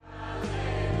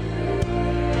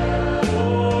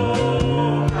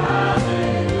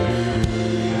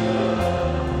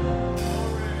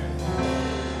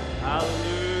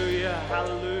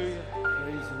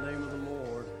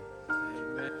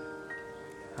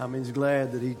I mean, he's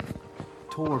glad that he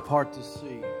tore apart the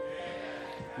sea,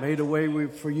 made a way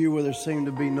for you where there seemed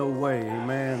to be no way.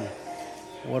 Amen.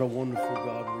 What a wonderful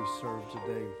God we serve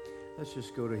today. Let's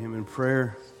just go to him in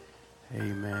prayer.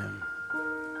 Amen.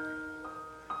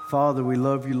 Father, we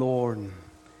love you, Lord.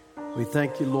 We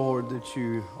thank you, Lord, that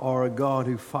you are a God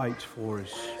who fights for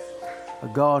us, a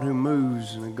God who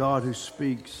moves, and a God who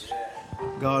speaks,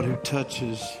 a God who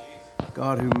touches, a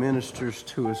God who ministers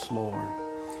to us, Lord.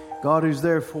 God who's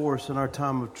there for us in our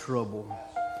time of trouble.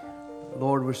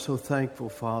 Lord, we're so thankful,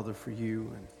 Father, for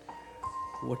you and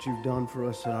what you've done for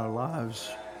us in our lives,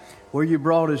 where you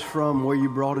brought us from, where you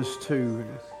brought us to,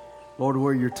 and Lord,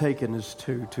 where you're taking us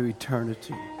to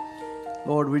eternity.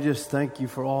 Lord, we just thank you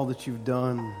for all that you've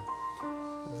done,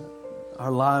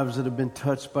 our lives that have been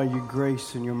touched by your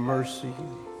grace and your mercy.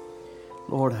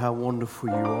 Lord, how wonderful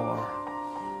you are.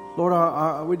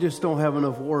 Lord, we just don't have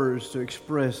enough words to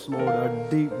express, Lord, our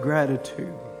deep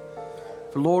gratitude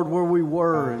for, Lord, where we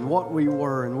were and what we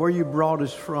were and where you brought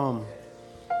us from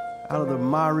out of the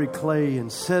miry clay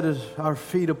and set our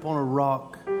feet upon a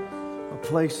rock, a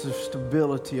place of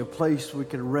stability, a place we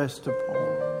can rest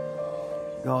upon.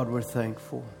 God, we're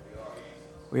thankful.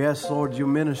 We ask, Lord, you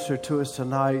minister to us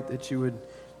tonight, that you would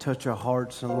touch our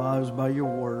hearts and lives by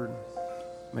your word.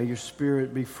 May your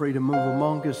spirit be free to move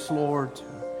among us, Lord, to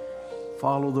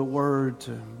follow the word,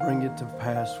 to bring it to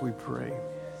pass, we pray.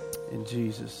 In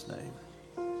Jesus' name,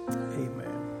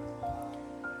 amen.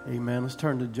 Amen. Let's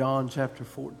turn to John chapter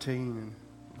 14 and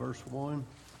verse 1.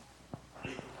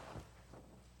 Amen.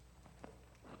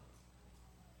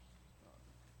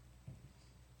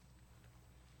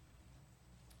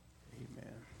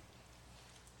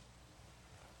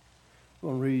 I'm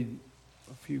going to read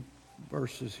a few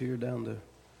verses here down to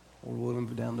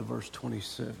verse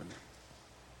 27.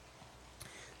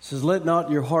 It says, "Let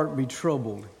not your heart be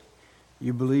troubled.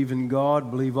 You believe in God,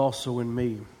 believe also in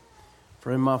me.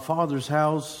 For in my Father's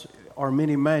house are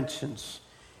many mansions.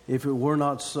 If it were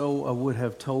not so, I would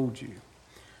have told you.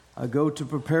 I go to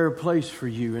prepare a place for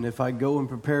you, and if I go and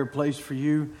prepare a place for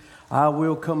you, I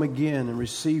will come again and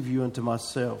receive you unto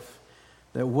myself,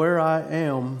 that where I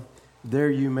am, there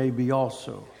you may be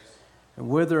also. And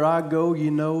whither I go,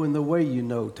 you know, and the way you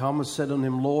know." Thomas said unto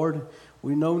him, "Lord,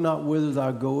 we know not whither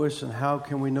thou goest, and how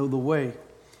can we know the way?"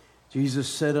 Jesus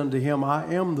said unto him, "I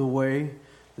am the way,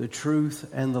 the truth,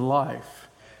 and the life.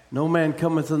 No man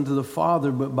cometh unto the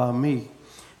Father but by me." He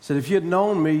said, "If you had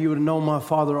known me, you would have known my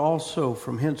Father also.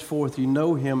 From henceforth you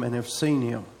know him and have seen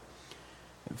him."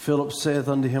 And Philip saith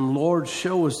unto him, "Lord,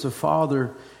 show us the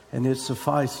Father, and it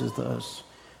sufficeth us."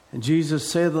 And Jesus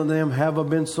said unto them, "Have I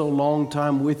been so long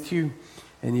time with you,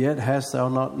 and yet hast thou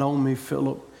not known me,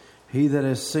 Philip? He that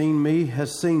has seen me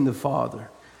has seen the Father.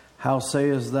 How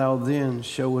sayest thou then,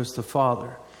 show us the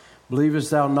Father?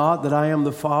 Believest thou not that I am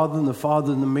the Father, and the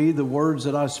Father unto me? The words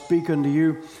that I speak unto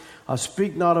you, I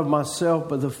speak not of myself,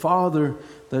 but the Father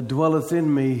that dwelleth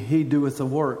in me, he doeth the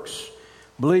works.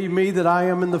 Believe me that I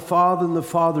am in the Father, and the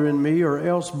Father in me, or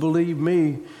else believe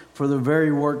me for the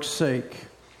very work's sake.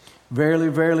 Verily,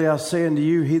 verily, I say unto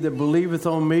you, he that believeth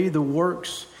on me, the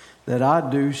works that I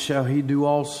do shall he do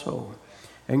also.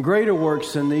 And greater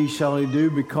works than these shall he do,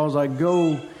 because I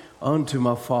go unto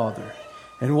my Father.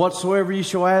 And whatsoever ye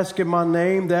shall ask in my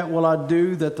name, that will I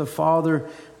do, that the Father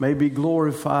may be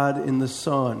glorified in the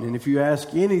Son. And if you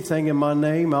ask anything in my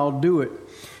name, I'll do it.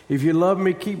 If you love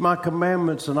me, keep my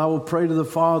commandments, and I will pray to the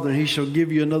Father, and he shall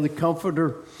give you another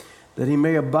comforter, that he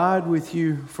may abide with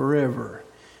you forever.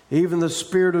 Even the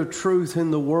Spirit of truth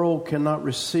in the world cannot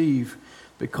receive,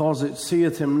 because it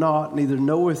seeth him not, neither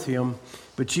knoweth him.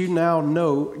 But you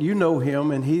know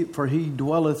him, and for he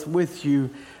dwelleth with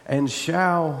you, and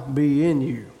shall be in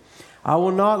you. I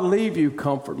will not leave you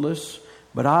comfortless,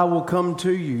 but I will come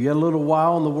to you. Yet a little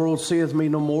while, and the world seeth me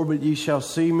no more, but ye shall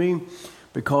see me.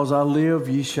 Because I live,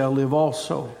 ye shall live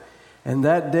also. And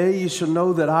that day ye shall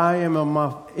know that I am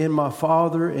in my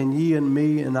Father, and ye in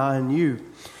me, and I in you.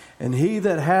 And he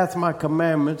that hath my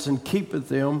commandments and keepeth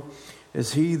them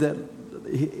is he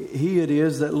it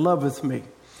is that loveth me.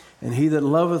 And he that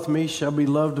loveth me shall be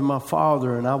loved of my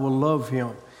Father, and I will love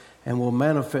him, and will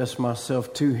manifest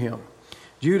myself to him.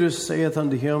 Judas saith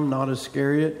unto him, not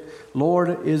Iscariot,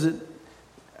 Lord,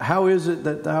 how is it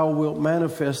that thou wilt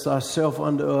manifest thyself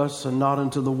unto us, and not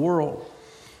unto the world?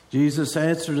 Jesus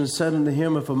answered and said unto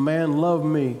him, If a man love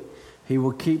me, he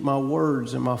will keep my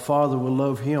words, and my Father will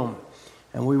love him,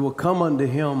 and we will come unto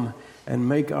him, and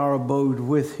make our abode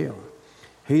with him.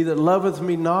 He that loveth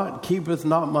me not keepeth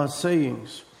not my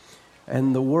sayings,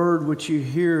 and the word which you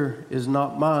hear is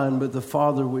not mine, but the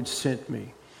Father which sent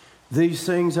me. These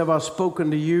things have I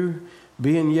spoken to you,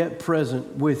 being yet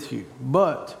present with you.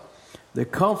 But the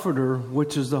Comforter,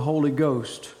 which is the Holy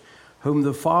Ghost, whom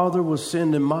the Father will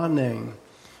send in my name,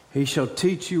 he shall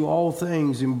teach you all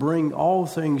things and bring all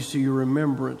things to your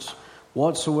remembrance,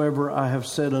 whatsoever I have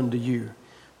said unto you.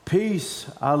 Peace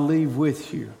I leave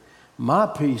with you. My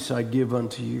peace I give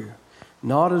unto you.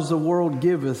 Not as the world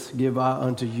giveth, give I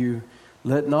unto you.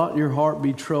 Let not your heart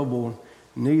be troubled,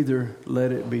 neither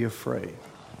let it be afraid.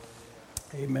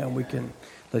 Amen. We can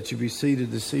let you be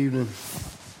seated this evening.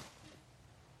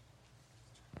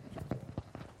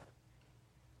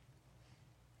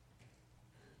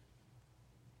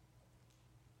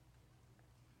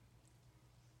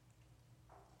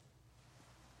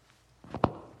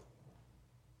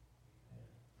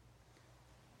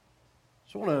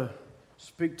 So I want to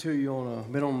speak to you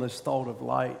I've been on this thought of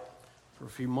light for a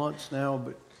few months now,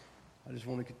 but I just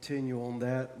want to continue on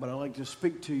that. But I'd like to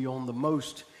speak to you on the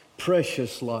most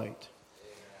precious light.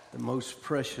 The most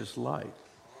precious light.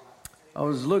 I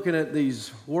was looking at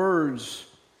these words,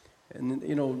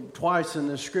 and twice in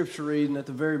the scripture reading at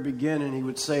the very beginning he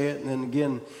would say it, and then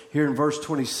again here in verse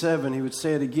 27 he would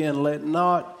say it again. Let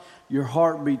not your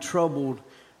heart be troubled,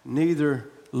 neither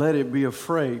let it be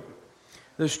afraid.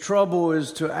 This trouble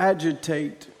is to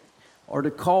agitate or to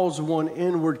cause one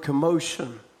inward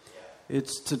commotion.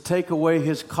 It's to take away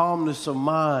his calmness of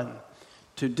mind,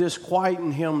 to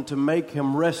disquieten him, to make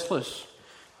him restless,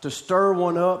 to stir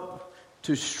one up,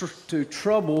 to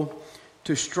trouble,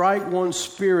 to strike one's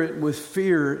spirit with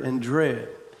fear and dread,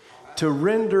 to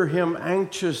render him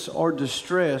anxious or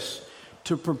distressed,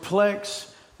 to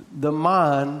perplex the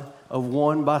mind of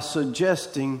one by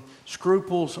suggesting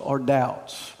scruples or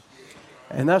doubts.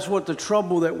 And that's what the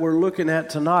trouble that we're looking at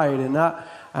tonight. And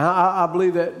I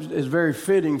believe that is very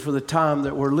fitting for the time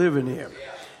that we're living in.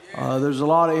 There's a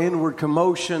lot of inward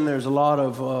commotion. There's a lot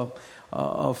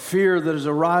of fear that is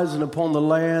arising upon the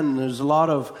land. There's a lot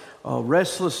of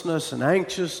restlessness and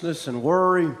anxiousness and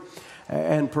worry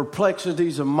and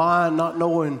perplexities of mind, not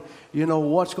knowing,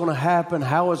 what's going to happen,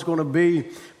 how it's going to be.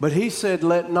 But he said,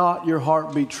 let not your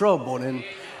heart be troubled. And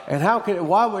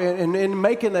in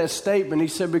making that statement, he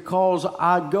said, because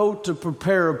I go to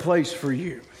prepare a place for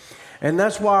you. And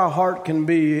that's why our heart can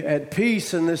be at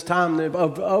peace in this time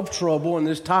of trouble, in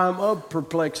this time of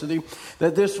perplexity,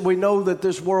 we know that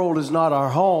this world is not our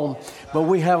home, but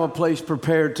we have a place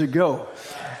prepared to go.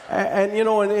 And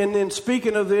in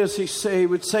speaking of this, he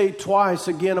would say twice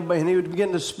again, and he would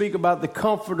begin to speak about the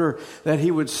Comforter that he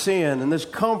would send. And this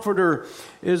Comforter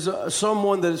is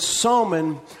someone that is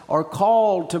summoned or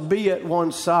called to be at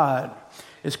one's side.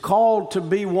 It's called to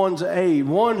be one's aid,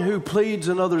 one who pleads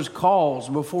another's cause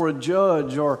before a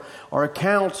judge or a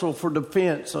counsel for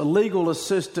defense, a legal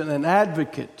assistant, an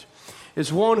advocate.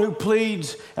 It's one who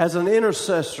pleads as an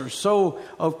intercessor, so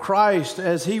of Christ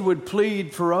as he would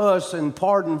plead for us and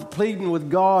pleading with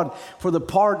God for the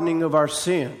pardoning of our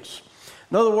sins.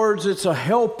 In other words, it's a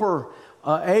helper,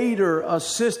 aider,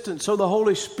 assistant. So the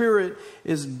Holy Spirit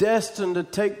is destined to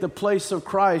take the place of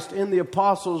Christ in the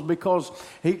apostles because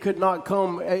he could not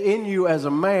come in you as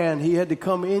a man. He had to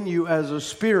come in you as a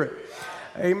spirit.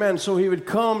 Amen. So he would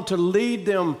come to lead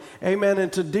them, amen,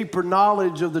 into deeper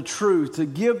knowledge of the truth, to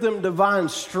give them divine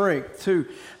strength, to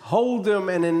hold them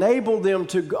and enable them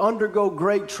to undergo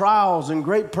great trials and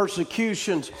great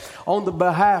persecutions on the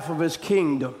behalf of his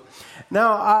kingdom.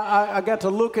 Now, I got to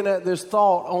looking at this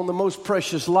thought on the most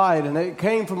precious light, and it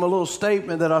came from a little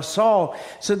statement that I saw. It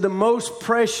said the most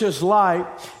precious light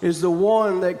is the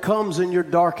one that comes in your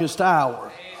darkest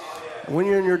hour. When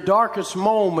you're in your darkest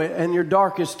moment and your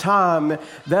darkest time,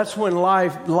 that's when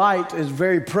light is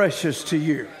very precious to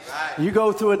you. You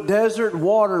go through a desert,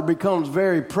 water becomes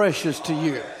very precious to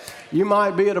you. You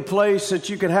might be at a place that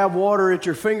you can have water at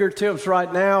your fingertips right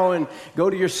now and go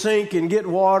to your sink and get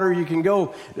water. You can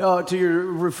go to your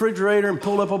refrigerator and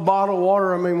pull up a bottle of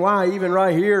water. I mean, why? Even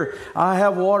right here, I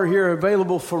have water here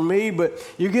available for me. But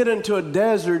you get into a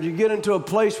desert, you get into a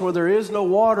place where there is no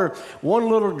water, one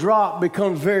little drop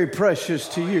becomes very precious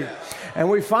to you. And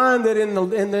we find that in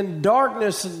the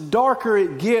darkness, the darker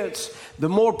it gets, the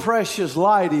more precious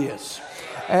light is.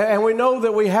 And we know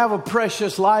that we have a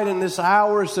precious light in this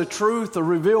hour. It's the truth, the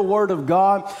revealed word of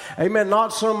God. Amen.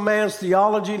 Not some man's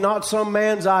theology, not some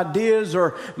man's ideas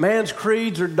or man's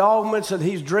creeds or dogmas that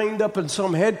he's dreamed up in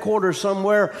some headquarters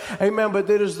somewhere. Amen. But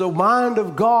it is the mind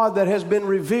of God that has been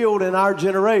revealed in our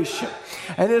generation.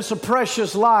 And it's a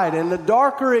precious light. And the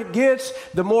darker it gets,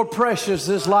 the more precious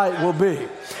this light will be.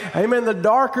 Amen. The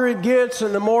darker it gets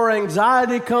and the more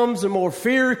anxiety comes, the more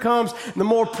fear comes, the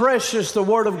more precious the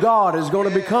word of God is going to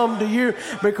to become to you,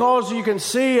 because you can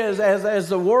see as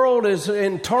the world is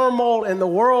in turmoil and the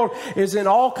world is in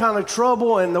all kind of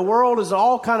trouble and the world is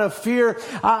all kind of fear.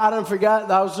 I don't forget,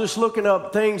 I was just looking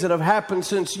up things that have happened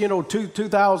since,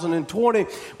 2020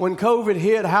 when COVID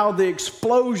hit, how the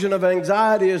explosion of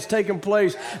anxiety has taken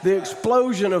place, the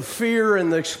explosion of fear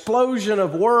and the explosion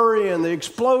of worry and the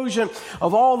explosion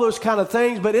of all those kind of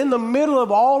things. But in the middle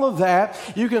of all of that,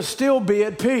 you can still be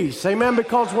at peace. Amen.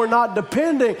 Because we're not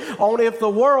depending on if the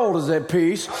world is at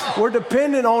peace. We're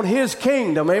dependent on His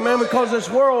kingdom. Amen. Because this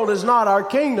world is not our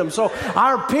kingdom. So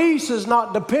our peace is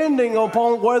not depending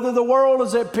upon whether the world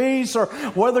is at peace or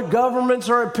whether governments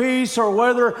are at peace or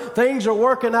whether things are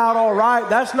working out all right.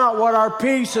 That's not what our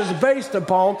peace is based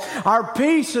upon. Our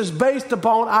peace is based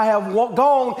upon, I have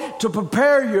gone to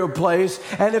prepare you a place,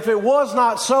 and if it was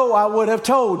not so, I would have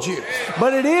told you.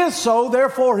 But it is so,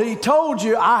 therefore He told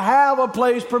you, I have a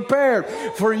place prepared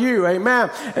for you. Amen.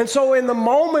 And so in the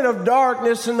moment of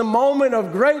darkness, in the moment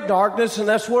of great darkness, and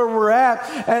that's where we're at,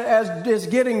 as it's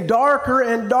getting darker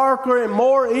and darker and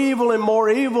more evil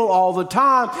all the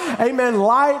time, amen,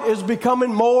 light is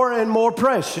becoming more and more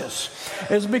precious.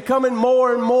 It's becoming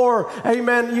more and more,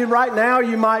 amen. Right now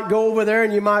you might go over there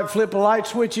and you might flip a light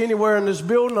switch anywhere in this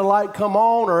building, the light come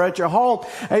on, or at your home,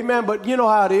 amen. But you know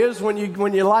how it is when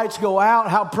your lights go out,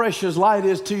 how precious light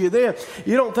is to you then.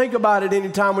 You don't think about it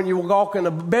anytime when you walk in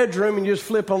a bedroom and you just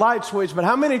flip a light switch. But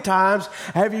how many times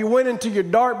have you went into your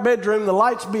dark bedroom, the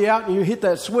lights be out, and you hit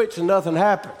that switch and nothing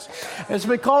happens? It's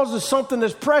because it's something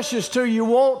that's precious to you. You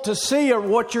want to see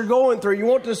what you're going through. You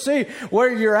want to see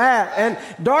where you're at. And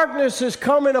darkness is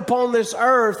coming upon this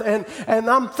earth, and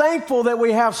I'm thankful that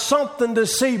we have something to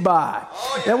see by.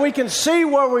 That we can see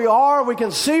where we are. We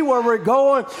can see where we're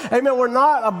going. Amen. We're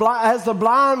not as the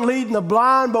blind leading the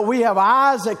blind, but we have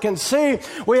eyes that can see.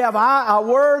 We have a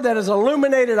word that has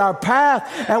illuminated our path,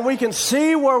 and we can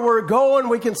see where we're going.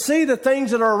 We can see the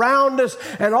things that are around us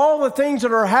and all the things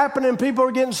that are happening. People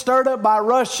are getting stirred up by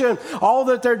Russia and all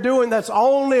that they're doing. That's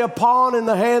only a pawn in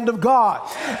the hand of God.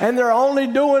 And they're only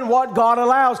doing what God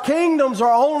allows. Kingdoms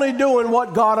are only doing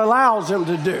what God allows them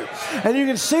to do. And you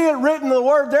can see it written in the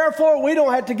Word. Therefore, we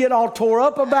don't have to get all tore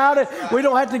up about it. We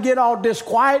don't have to get all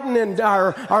disquieted and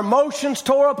our emotions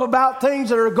tore up about things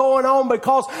that are going on,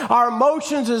 because our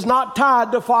emotions is not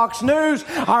tied to Fox News.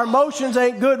 Our emotions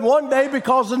ain't good one day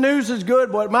because the news is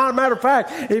good. But matter of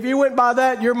fact, if you went by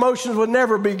that, your emotions would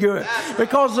never be good,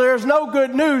 because there's no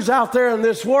good news out there in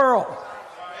this world.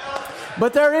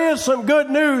 But there is some good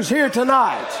news here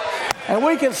tonight. And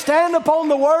we can stand upon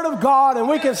the Word of God, and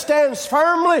we can stand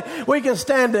firmly. We can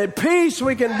stand at peace.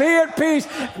 We can be at peace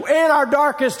in our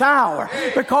darkest hour,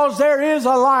 because there is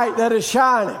a light that is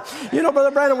shining. Brother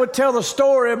Brandon would tell the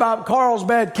story about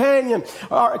Carlsbad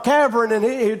Cavern, and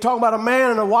he was talking about a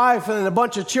man and a wife and a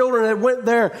bunch of children that went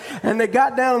there, and they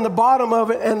got down in the bottom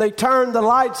of it, and they turned the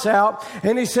lights out,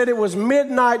 and he said it was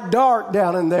midnight dark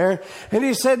down in there, and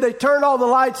he said they turned all the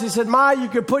lights. He said, you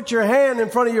could put your hand in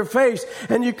front of your face,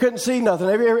 and you couldn't see nothing.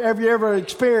 Have you ever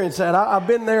experienced that? I've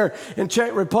been there in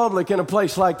Czech Republic in a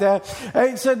place like that.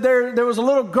 And he said there was a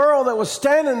little girl that was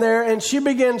standing there, and she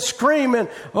began screaming,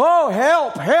 "Oh,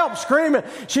 help, help," screaming.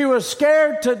 She was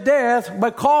scared to death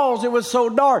because it was so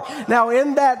dark. Now,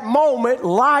 in that moment,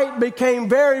 light became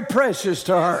very precious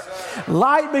to her.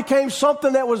 Light became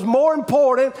something that was more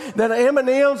important than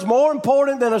M&M's, more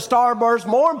important than a Starburst,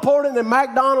 more important than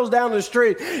McDonald's down the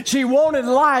street. She wanted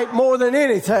light more than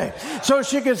anything, so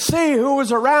she could see who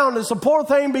was around us. The poor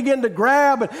thing began to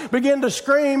grab and begin to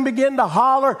scream, begin to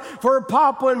holler for her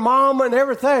papa and mama and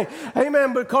everything.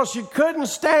 Amen. Because she couldn't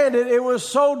stand it. It was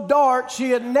so dark. She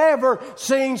had never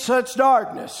seen such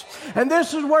darkness. And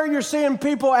this is where you're seeing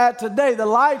people at today. The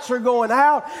lights are going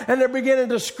out, and they're beginning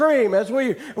to scream. As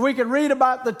we could read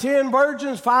about the 10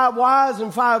 virgins, 5 wise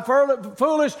and 5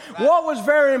 foolish. What was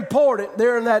very important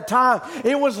during that time?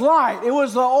 It was light. It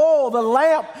was the oil, the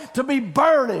lamp to be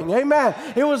burning. Amen.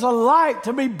 It was a light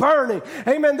to be burning.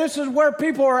 Amen. This is where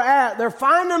people are at. They're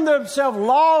finding themselves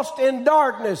lost in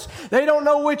darkness. They don't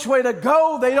know which way to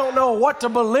go. They don't know what to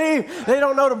believe. They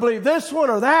don't know to believe this one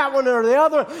or that one or the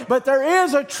other. But there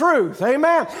is a truth.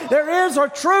 Amen. There is a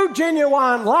true,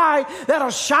 genuine light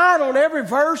that'll shine on every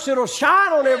verse. It'll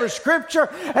shine on every scripture.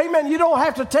 Amen. You don't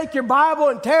have to take your Bible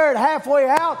and tear it halfway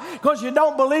out because you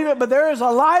don't believe it. But there is a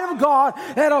light of God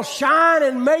that'll shine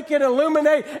and make it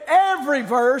illuminate every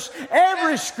verse,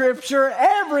 every scripture,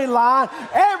 every line,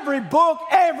 every book,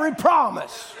 every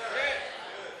promise.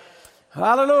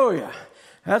 Hallelujah.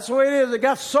 That's the way it is. It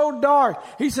got so dark.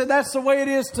 He said that's the way it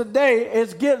is today.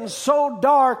 It's getting so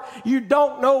dark you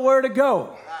don't know where to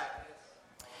go.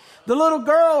 The little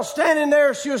girl standing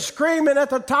there, she was screaming at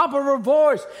the top of her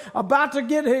voice, about to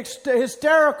get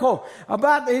hysterical.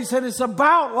 He said, it's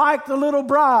about like the little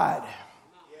bride.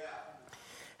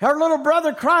 Her little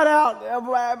brother cried out.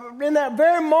 In that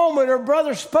very moment, her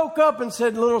brother spoke up and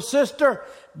said, little sister,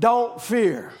 don't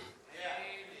fear.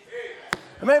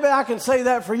 Maybe I can say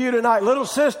that for you tonight. Little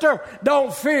sister,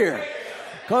 don't fear.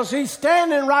 Because he's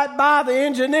standing right by the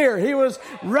engineer. He was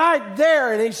right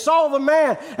there, and he saw the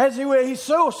man as he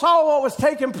saw what was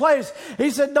taking place.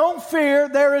 He said, don't fear.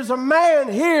 There is a man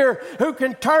here who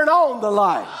can turn on the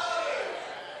light.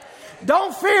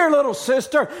 Don't fear, little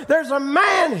sister. There's a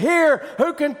man here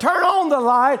who can turn on the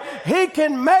light. He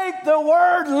can make the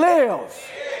word live.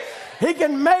 He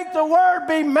can make the word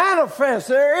be manifest.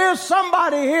 There is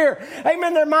somebody here.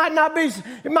 Amen. It might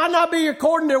not be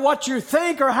according to what you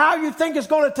think or how you think it's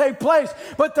going to take place,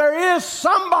 but there is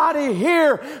somebody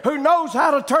here who knows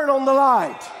how to turn on the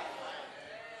light.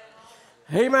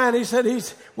 Amen. He said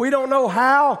we don't know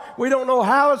how. We don't know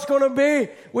how it's going to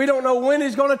be. We don't know when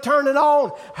he's going to turn it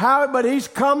on. But he's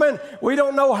coming. We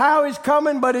don't know how he's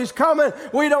coming, but he's coming.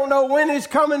 We don't know when he's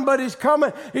coming, but he's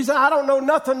coming. He said, I don't know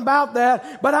nothing about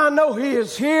that, but I know he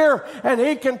is here and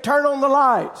he can turn on the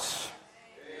lights.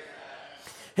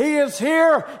 He is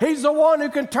here. He's the one who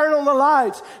can turn on the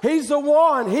lights. He's the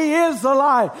one. He is the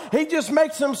light. He just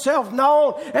makes himself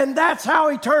known, and that's how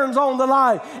he turns on the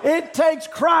light. It takes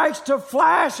Christ to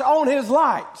flash on his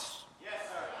lights. Yes,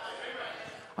 sir.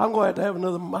 I'm going to have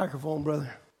another microphone, brother.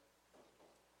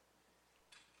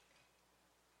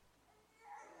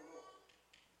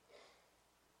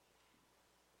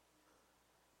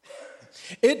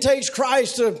 It takes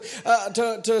Christ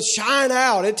to shine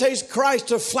out. It takes Christ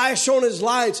to flash on his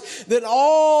lights that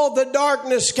all the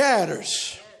darkness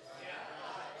scatters.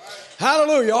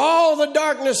 Hallelujah. All the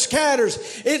darkness scatters.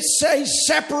 He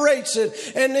separates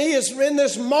it. And he is in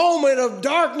this moment of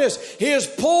darkness. He is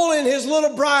pulling his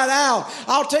little bride out.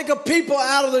 I'll take a people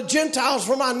out of the Gentiles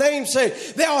for my name's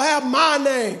sake. They'll have my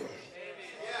name.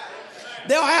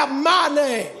 They'll have my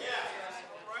name.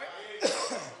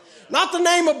 Not the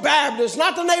name of Baptists,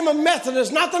 not the name of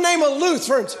Methodists, not the name of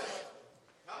Lutherans,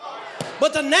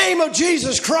 but the name of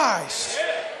Jesus Christ.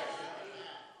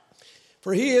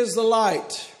 For he is the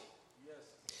light.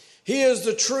 He is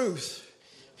the truth.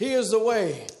 He is the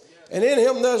way. And in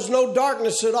him there's no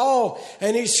darkness at all.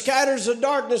 And he scatters the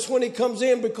darkness when he comes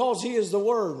in because he is the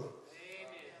Word.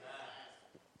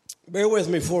 Bear with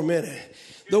me for a minute.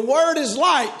 The Word is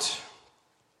light.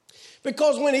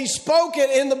 Because when he spoke it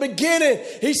in the beginning,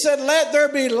 he said, let there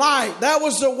be light. That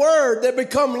was the word that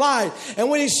become light.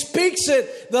 And when he speaks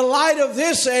it, the light of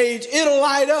this age, it'll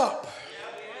light up.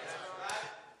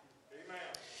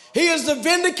 He is the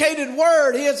vindicated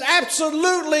word. He is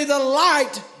absolutely the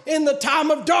light in the time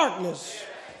of darkness.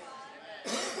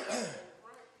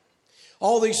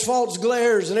 All these false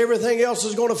glares and everything else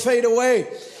is going to fade away.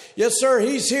 Yes, sir,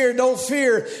 he's here. Don't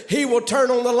fear. He will turn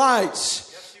on the lights.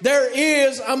 There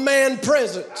is a man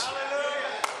present.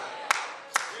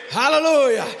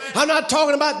 Hallelujah. I'm not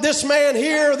talking about this man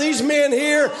here or these men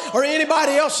here or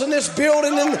anybody else in this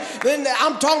building. Then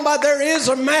I'm talking about there is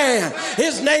a man.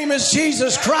 His name is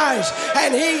Jesus Christ,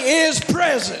 and he is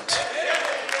present.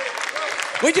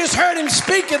 We just heard him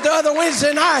speak it the other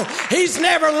Wednesday night. He's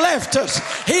never left us.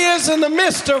 He is in the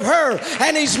midst of her,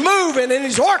 and he's moving, and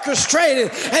he's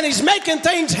orchestrating, and he's making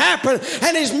things happen,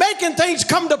 and he's making things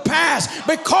come to pass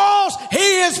because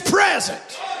he is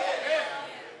present.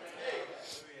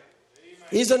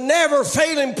 He's a never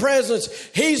failing presence.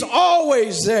 He's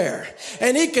always there,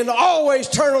 and he can always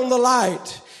turn on the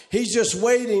light. He's just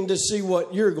waiting to see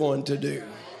what you're going to do.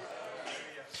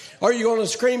 Are you going to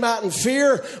scream out in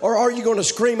fear, or are you going to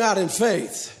scream out in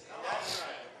faith?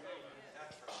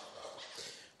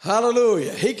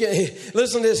 Hallelujah.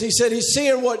 Listen to this. He said he's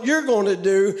seeing what you're going to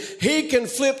do. He can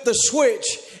flip the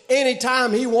switch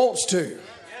anytime he wants to.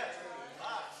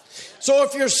 So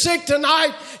if you're sick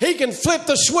tonight, he can flip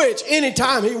the switch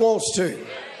anytime he wants to.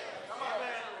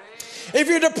 If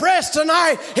you're depressed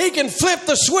tonight, he can flip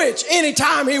the switch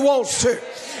anytime he wants to.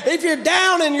 If you're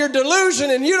down in your delusion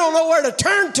and you don't know where to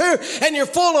turn to and you're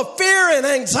full of fear and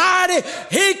anxiety,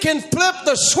 he can flip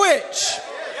the switch.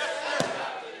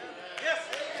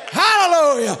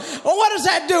 Hallelujah. Well, what does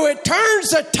that do? It turns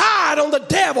the tide on the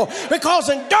devil, because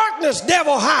in darkness,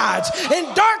 devil hides.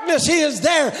 In darkness, he is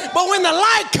there. But when the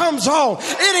light comes on,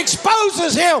 it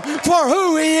exposes him for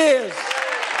who he is.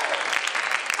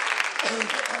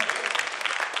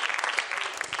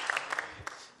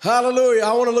 Hallelujah.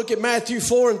 I want to look at Matthew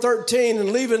 4:13.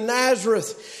 And leaving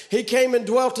Nazareth, he came and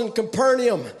dwelt in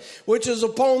Capernaum, which is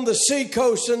upon the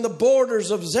seacoast and the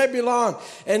borders of Zebulun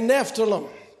and Nephthalim,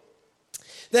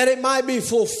 that it might be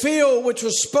fulfilled, which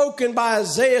was spoken by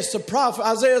Isaiah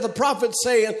the prophet,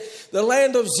 saying, the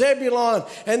land of Zebulun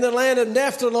and the land of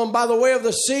Nephtali by the way of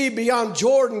the sea beyond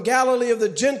Jordan, Galilee of the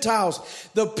Gentiles.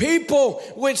 The people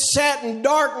which sat in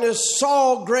darkness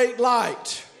saw great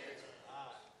light.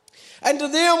 And to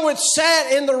them which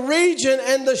sat in the region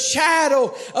and the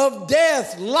shadow of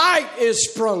death, light is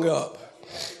sprung up.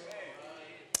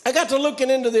 I got to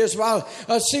looking into this while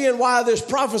seeing why this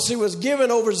prophecy was given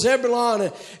over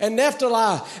Zebulun and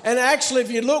Naphtali. And actually,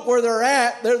 if you look where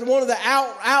they're one of the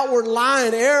outward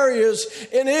lying areas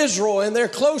in Israel. And they're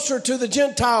closer to the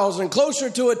Gentiles and closer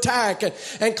to attack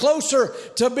and closer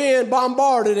to being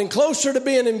bombarded and closer to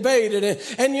being invaded.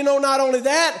 And you know, not only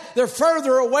that, they're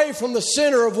further away from the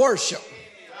center of worship.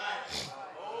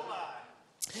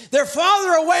 They're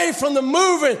farther away from the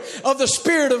moving of the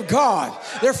Spirit of God.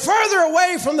 They're further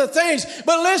away from the things.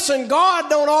 But listen, God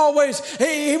don't always,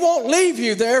 He won't leave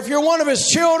you there. If you're one of His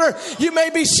children, you may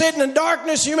be sitting in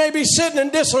darkness. You may be sitting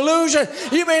in disillusion.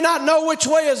 You may not know which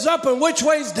way is up and which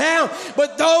way is down.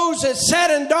 But those that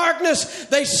sat in darkness,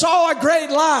 they saw a great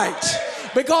light.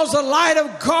 Because the light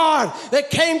of God that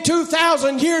came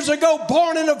 2,000 years ago,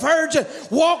 born in a virgin,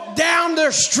 walked down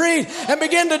their street and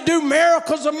began to do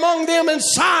miracles among them, and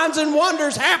signs and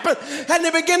wonders happened. And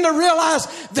they begin to realize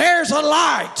there's a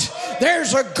light.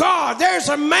 There's a God. There's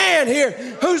a man here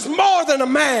who's more than a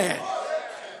man.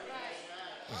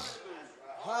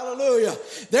 Hallelujah.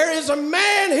 There is a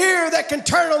man here that can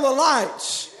turn on the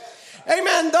lights.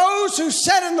 Amen. Those who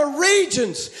sat in the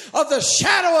regions of the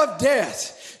shadow of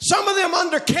death, some of them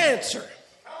under cancer.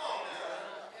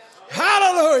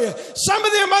 Hallelujah. Some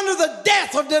of them under the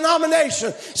death of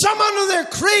denomination. Some under their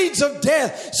creeds of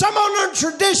death. Some under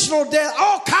traditional death.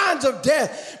 All kinds of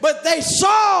death. But they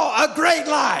saw a great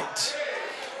light.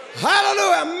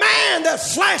 Hallelujah. A man that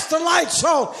flashed the lights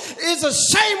on is the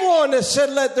same one that said,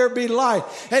 let there be light.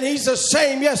 And He's the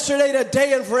same yesterday,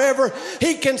 today, and forever.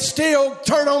 He can still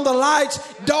turn on the lights.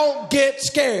 Don't get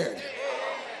scared.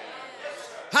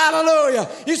 Hallelujah.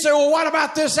 You say, well, what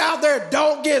about this out there?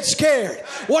 Don't get scared.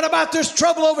 What about this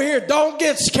trouble over here? Don't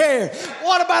get scared.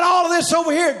 What about all of this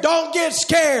over here? Don't get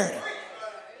scared.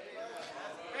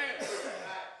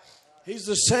 He's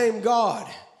the same God.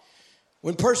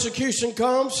 When persecution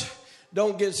comes,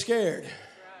 don't get scared.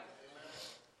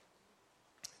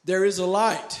 There is a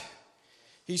light.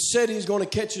 He said He's going to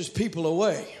catch His people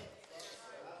away.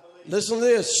 Listen to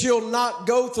this. She'll not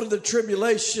go through the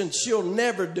tribulation. She'll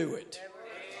never do it.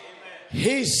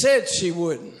 He said she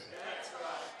wouldn't.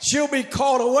 She'll be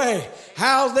caught away.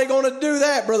 How's they going to do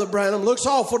that, Brother Branham? Looks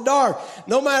awful dark.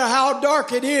 No matter how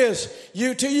dark it is,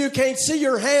 you can't see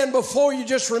your hand before you.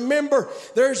 Just remember,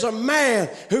 there's a man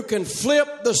who can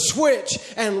flip the switch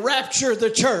and rapture the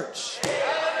church.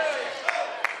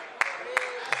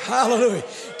 Hallelujah.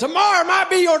 Tomorrow might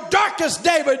be your darkest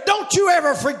day, but don't you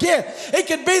ever forget, it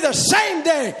could be the same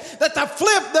day that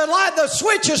the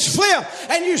switch is flipped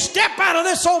and you step out of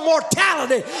this old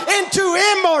mortality into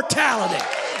immortality.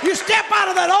 You step out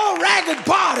of that old ragged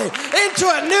body into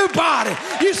a new body.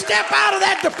 You step out of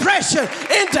that depression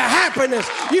into happiness.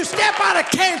 You step out of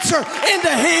cancer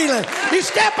into healing. You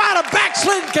step out of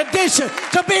backslidden condition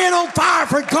to being on fire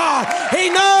for God. He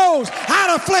knows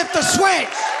how to flip the switch.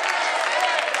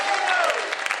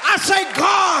 I say,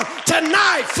 God,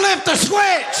 tonight, flip the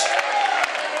switch.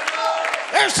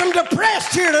 There's some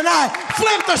depressed here tonight.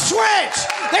 Flip the switch.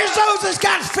 There's those that's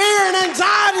got fear and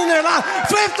anxiety in their life.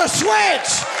 Flip the switch.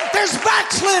 There's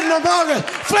backsliding among us.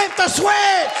 Flip the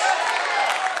switch.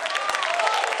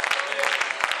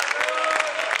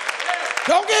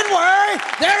 Don't get worried.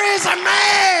 There is a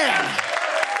man.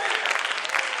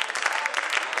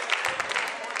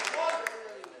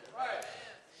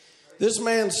 This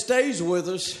man stays with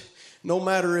us no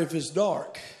matter if it's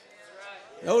dark.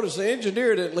 Notice the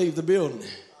engineer didn't leave the building.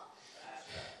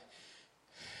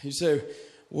 He said,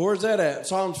 well, where's that at?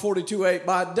 Psalms 42:8.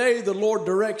 By day the Lord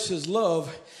directs His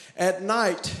love. At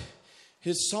night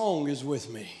His song is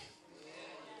with me.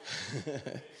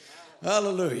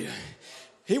 Hallelujah.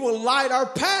 He will light our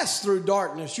paths through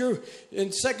darkness. You're in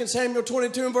 2 Samuel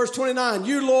 22 and verse 29.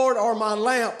 You, Lord, are my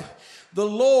lamp. The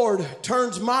Lord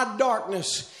turns my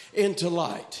darkness into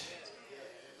light.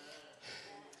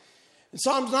 In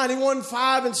Psalms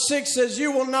 91:5 and 6 says,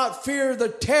 you will not fear the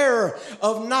terror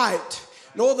of night,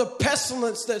 nor the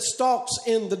pestilence that stalks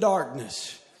in the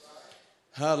darkness.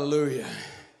 Hallelujah.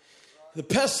 The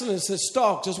pestilence that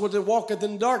stalks is what that walketh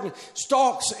in darkness,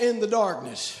 stalks in the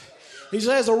darkness. He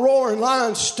says a roaring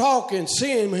lion stalking,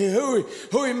 seeing who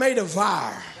he may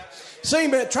devour.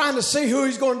 trying to see who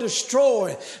he's going to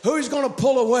destroy, who he's going to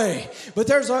pull away. But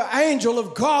there's an angel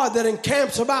of God that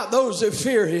encamps about those that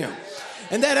fear him.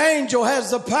 And that angel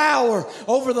has the power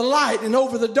over the light and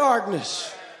over the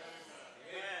darkness.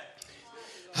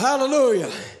 Hallelujah.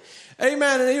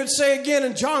 Amen. And he would say again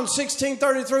in John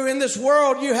 16:33, in this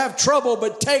world you have trouble,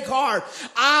 but take heart.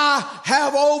 I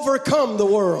have overcome the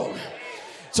world.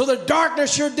 So the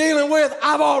darkness you're dealing with,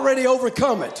 I've already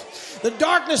overcome it. The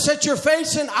darkness that you're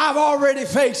facing, I've already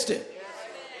faced it.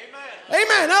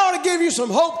 Amen. I ought to give you some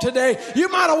hope today. You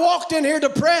might have walked in here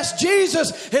depressed.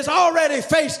 Jesus has already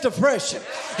faced depression.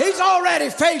 He's already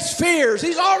faced fears.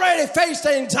 He's already faced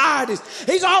anxieties.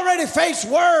 He's already faced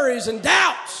worries and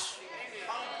doubts.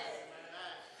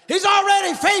 He's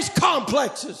already faced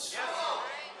complexes.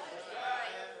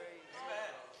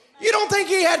 You don't think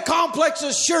he had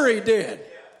complexes? Sure he did.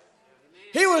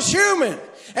 He was human.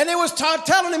 And it was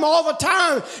telling him all the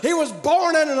time he was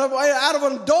born out of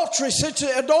an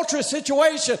adulterous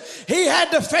situation. He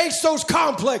had to face those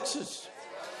complexes.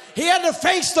 He had to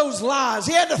face those lies.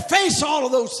 He had to face all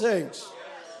of those things.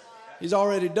 He's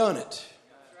already done it.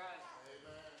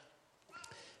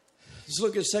 Let's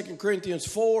look at 2 Corinthians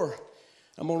 4.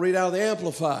 I'm going to read out of the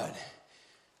Amplified.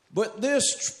 But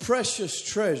this precious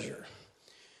treasure,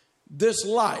 this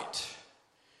light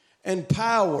and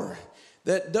power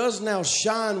that does now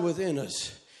shine within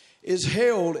us is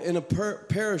held in a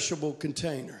perishable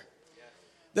container.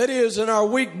 That is, in our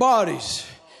weak bodies.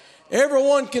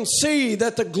 Everyone can see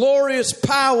that the glorious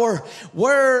power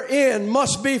wherein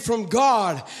must be from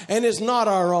God and is not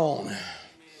our own.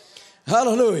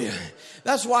 Hallelujah.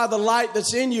 That's why the light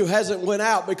that's in you hasn't went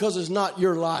out, because it's not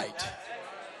your light.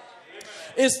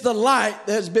 It's the light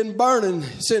that has been burning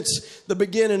since the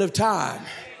beginning of time.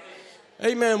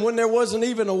 Amen. When there wasn't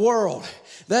even a world.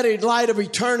 That light of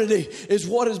eternity is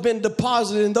what has been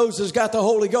deposited in those that's got the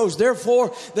Holy Ghost.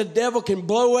 Therefore, the devil can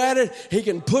blow at it. He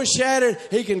can push at it.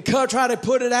 He can try to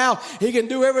put it out. He can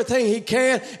do everything he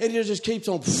can. And it just keeps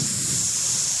on.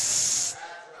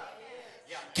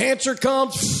 Cancer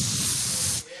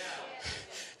comes.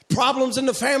 Problems in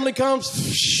the family comes.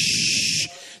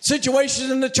 Situations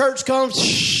in the church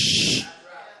comes.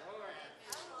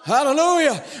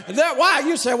 Hallelujah. That why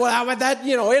you say, well, that,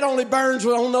 it only burns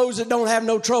on those that don't have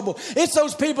no trouble. It's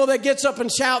those people that gets up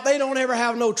and shout, they don't ever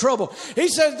have no trouble. He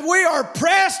says, we are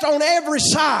pressed on every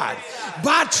side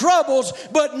by troubles,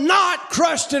 but not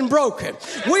crushed and broken.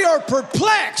 We are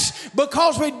perplexed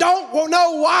because we don't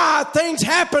know why things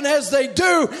happen as they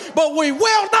do, but we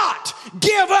will not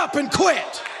give up and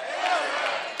quit.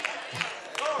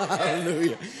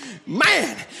 Hallelujah.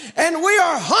 Man, and we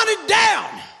are hunted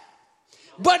down.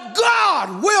 But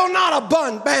God will not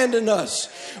abandon us.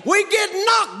 We get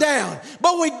knocked down,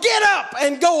 but we get up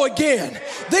and go again.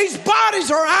 These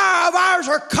bodies of ours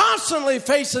are constantly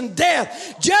facing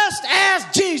death, just as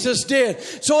Jesus did.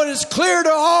 So it is clear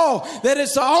to all that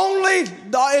it's only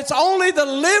the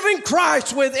living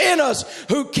Christ within us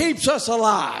who keeps us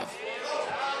alive.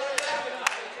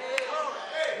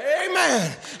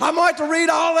 Amen. I might have to read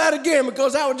all that again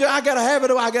because I got to have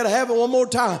it one more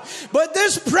time. But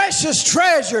this precious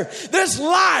treasure, this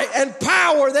light and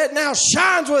power that now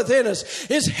shines within us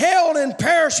is held in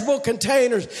perishable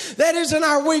containers. That is in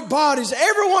our weak bodies.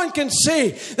 Everyone can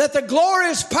see that the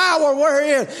glorious power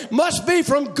we're in must be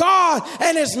from God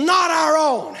and is not our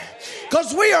own.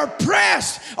 Because we are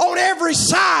pressed on every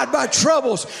side by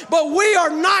troubles, but we are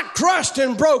not crushed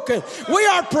and broken. We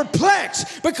are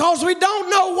perplexed because we don't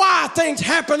know why things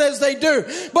happen as they do,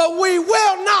 but we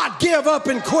will not give up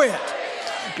and quit.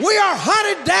 We are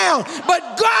hunted down,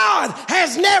 but God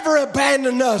has never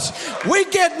abandoned us. We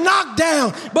get knocked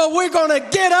down, but we're going to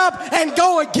get up and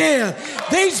go again.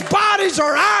 These bodies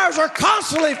are ours, are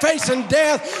constantly facing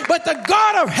death, but the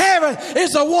God of heaven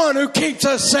is the one who keeps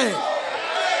us safe.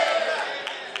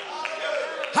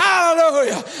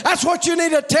 Hallelujah. That's what you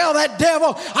need to tell that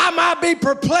devil. I might be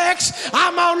perplexed.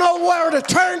 I might know where to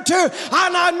turn to.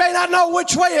 I may not know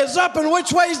which way is up and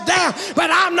which way is down, but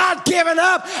I'm not giving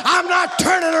up. I'm not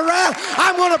turning around.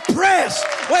 I'm going to press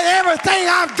with everything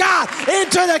I've got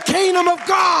into the kingdom of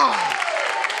God.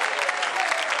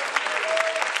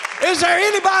 Is there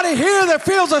anybody here that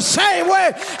feels the same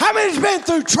way? How many's been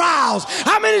through trials?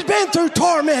 How many's been through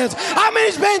torments? How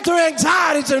many's been through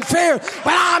anxieties and fear?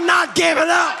 But I'm not giving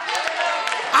up.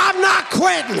 I'm not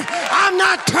quitting. I'm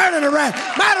not turning around.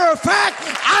 Matter of fact,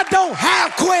 I don't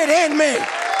have quit in me.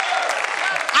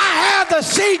 I have the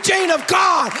seed gene of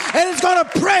God, and it's going to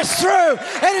press through,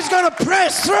 and it's going to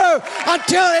press through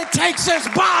until it takes this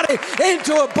body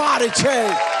into a body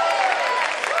change.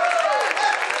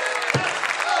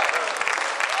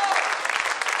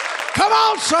 Come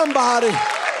on, somebody.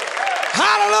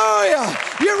 Hallelujah.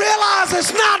 You realize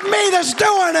it's not me that's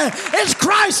doing it. It's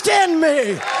Christ in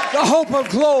me, the hope of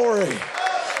glory.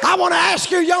 I want to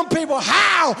ask you young people,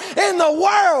 how in the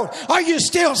world are you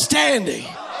still standing?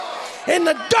 In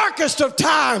the darkest of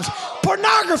times,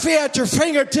 pornography at your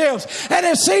fingertips, and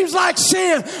it seems like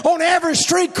sin on every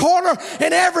street corner,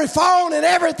 and every phone, and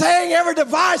everything, every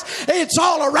device, it's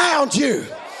all around you.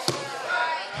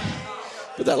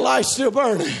 But that light's still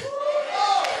burning.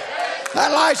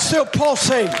 That light's still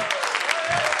pulsating.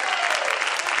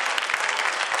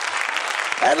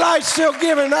 That light's still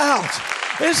giving out.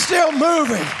 It's still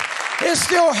moving. It's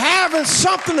still having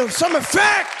something of some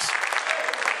effect.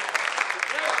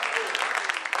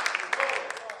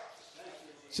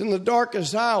 It's in the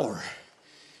darkest hour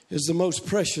is the most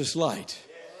precious light.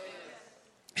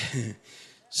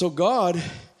 So God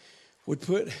would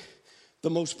put the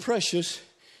most precious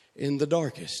in the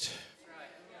darkest.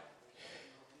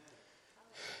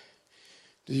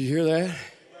 Did you hear that?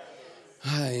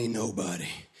 I ain't nobody.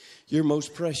 You're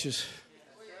most precious.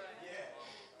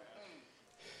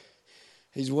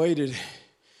 He's waited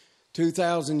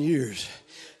 2,000 years,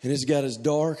 and it's got as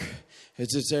dark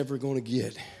as it's ever going to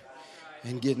get,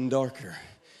 and getting darker.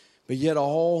 But yet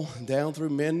all down through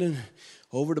Minden,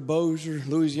 over to Bossier,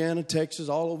 Louisiana, Texas,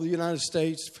 all over the United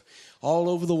States, all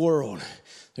over the world,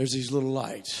 there's these little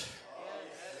lights.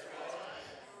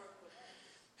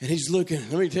 And he's looking.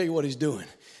 Let me tell you what he's doing.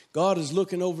 God is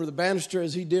looking over the banister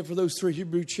as he did for those 3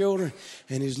 Hebrew children,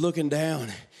 and he's looking down.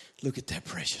 Look at that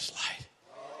precious light.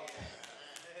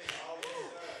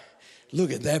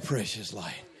 Look at that precious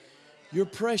light. You're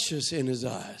precious in his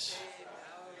eyes.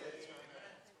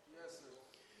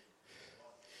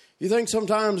 You think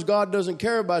sometimes God doesn't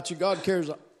care about you. God cares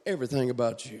everything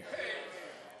about you.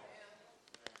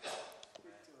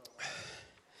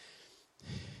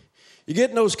 You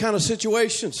get in those kind of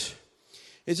situations.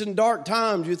 It's in dark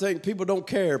times. You think people don't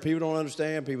care. People don't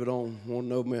understand. People don't want to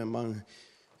know, man.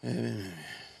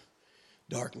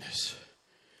 Darkness.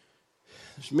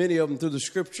 There's many of them through the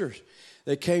scriptures.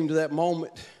 They came to that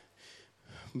moment.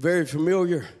 Very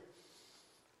familiar.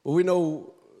 But we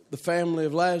know the family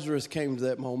of Lazarus came to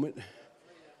that moment.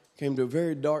 Came to a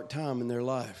very dark time in their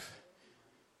life.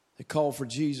 They called for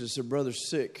Jesus. Their brother's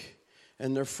sick.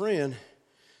 And their friend,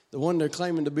 the one they're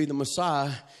claiming to be the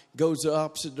Messiah, goes the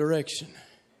opposite direction.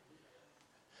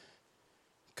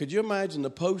 Could you imagine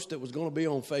the post that was going to be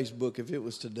on Facebook if it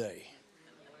was today?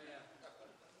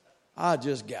 I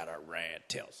just got a rant.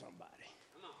 Tell somebody.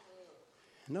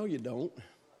 No, you don't.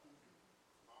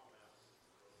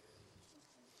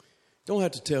 Don't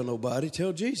have to tell nobody.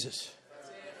 Tell Jesus.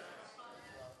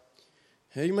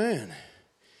 Amen.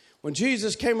 When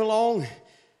Jesus came along,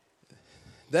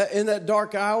 that in that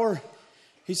dark hour,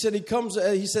 he said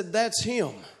that's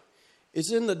him.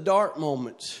 It's in the dark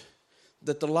moments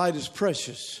that the light is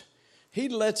precious. He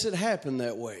lets it happen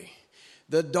that way.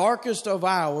 The darkest of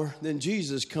hour, then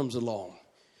Jesus comes along.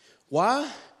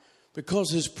 Why?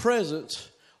 Because his presence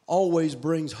always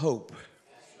brings hope.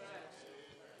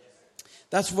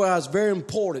 That's why it's very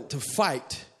important to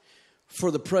fight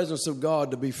for the presence of God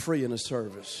to be free in a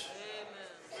service.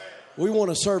 We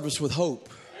want a service with hope.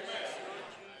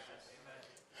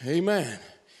 Amen.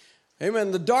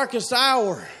 Amen. The darkest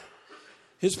hour,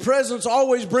 his presence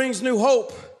always brings new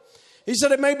hope. He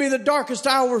said it may be the darkest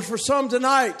hour for some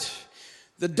tonight.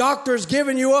 The doctor's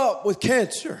given you up with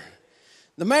cancer.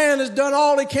 The man has done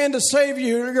all he can to save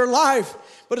you in your life,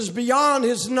 but it's beyond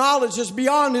his knowledge. It's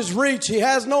beyond his reach. He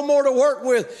has no more to work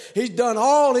with. He's done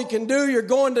all he can do. You're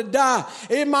going to die.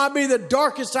 It might be the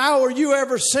darkest hour you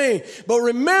ever seen, but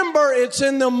remember, it's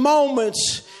in the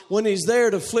moments when he's there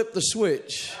to flip the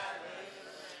switch.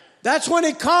 That's when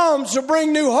he comes to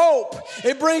bring new hope.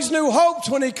 It brings new hopes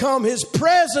when he comes. His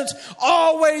presence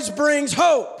always brings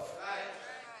hope.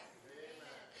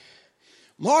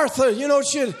 Martha,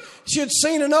 she had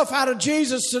seen enough out of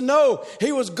Jesus to know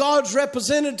he was God's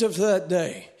representative that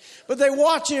day. But they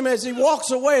watch him as he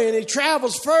walks away and he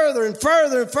travels further and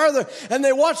further and further. And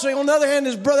they watch him, on the other hand,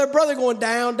 his brother going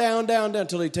down, down, down, down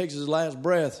until he takes his last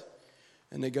breath.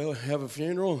 And they go have a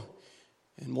funeral.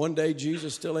 And one day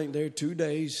Jesus still ain't there. 2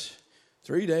 days,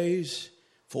 3 days,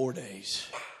 4 days.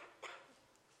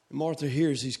 And Martha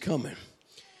hears he's coming.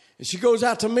 And she goes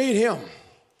out to meet him.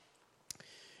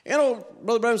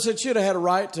 Brother Branham said she'd have had a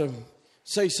right to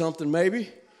say something maybe.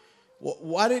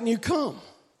 Why didn't you come?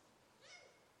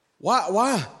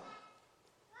 Why?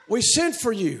 We sent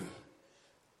for you.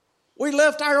 We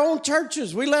left our own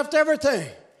churches. We left everything.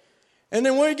 And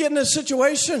then we get in this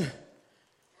situation.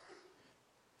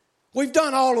 We've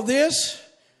done all of this.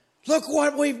 Look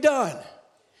what we've done.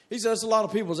 He said, that's a lot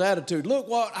of people's attitude. Look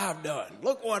what I've done.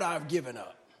 Look what I've given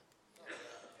up.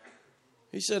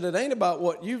 He said, it ain't about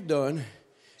what you've done.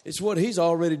 It's what he's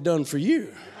already done for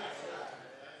you.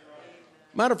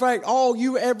 Matter of fact, all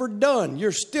you ever done,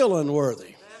 you're still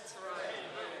unworthy.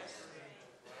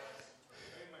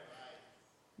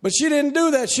 But she didn't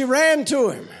do that. She ran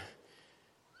to him.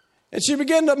 And she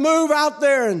began to move out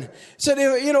there and said,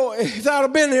 if I'd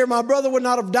have been here, my brother would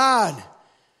not have died.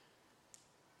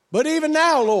 But even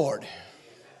now, Lord,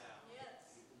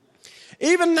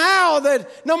 even now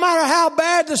that no matter how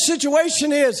bad the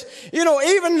situation is,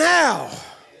 even now.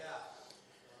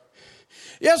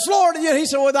 Yes, Lord. He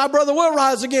said, well, thy brother will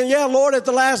rise again. Yeah, Lord, at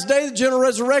the last day, the general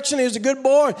resurrection. He was a good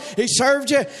boy. He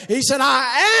served you. He said,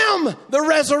 I am the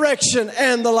resurrection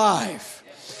and the life.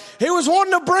 He was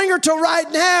wanting to bring her to right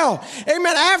now.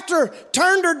 Amen. After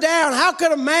turned her down, how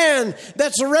could a man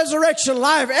that's a resurrection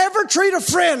life ever treat a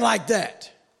friend like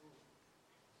that?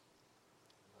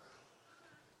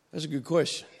 That's a good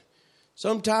question.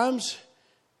 Sometimes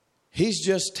he's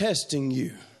just testing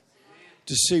you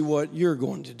to see what you're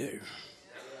going to do.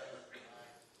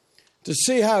 To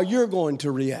see how you're going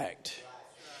to react.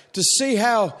 To see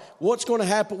what's going to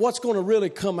happen, what's going to really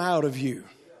come out of you.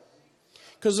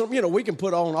 Because, we can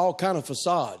put on all kind of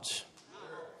facades.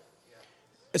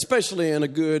 Especially in a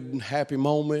good and happy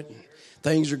moment.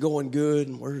 Things are going good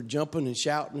and we're jumping and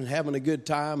shouting and having a good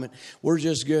time. And we're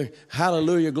just good.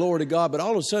 Hallelujah, glory to God. But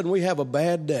all of a sudden we have a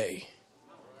bad day.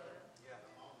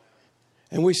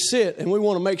 And we sit and we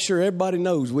want to make sure everybody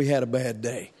knows we had a bad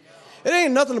day. It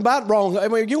ain't nothing about wrong. I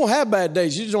mean, you won't have bad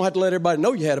days. You just don't have to let everybody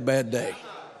know you had a bad day.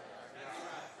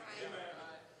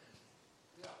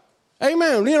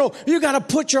 Amen. You got to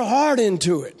put your heart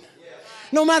into it.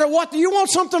 No matter what, you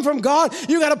want something from God,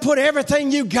 you got to put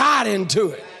everything you got into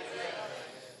it.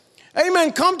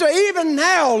 Amen. Come to even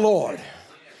now, Lord.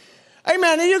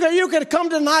 Amen. You could come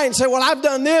tonight and say, well, I've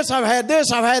done this, I've had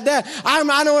that. How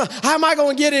am I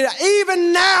going to get it?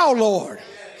 Even now, Lord.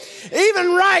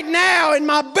 Even right now in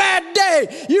my bad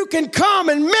day, you can come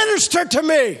and minister to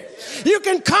me. You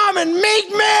can come and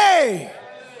meet me.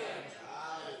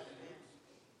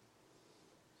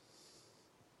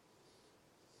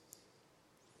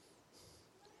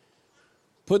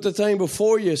 Put the thing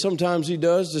before you, sometimes he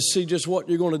does, to see just what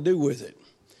you're going to do with it.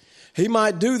 He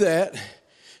might do that.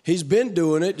 He's been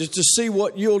doing it just to see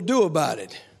what you'll do about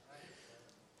it.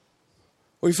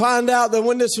 We find out that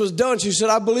when this was done, she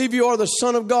said, I believe you are the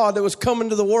Son of God that was coming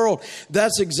to the world.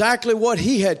 That's exactly what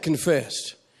he had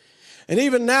confessed. And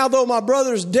even now, though my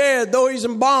brother's dead, though he's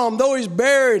embalmed, though he's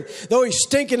buried, though he's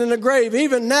stinking in the grave,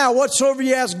 even now, whatsoever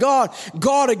you ask God,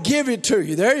 God will give it to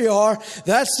you. There you are.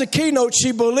 That's the keynote.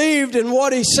 She believed in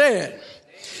what he said.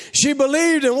 She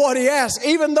believed in what he asked.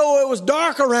 Even though it was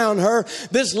dark around her,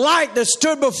 this light that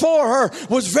stood before her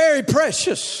was very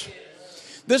precious.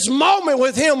 This moment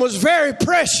with him was very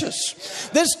precious.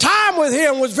 This time with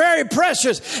him was very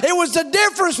precious. It was the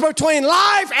difference between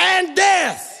life and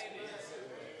death.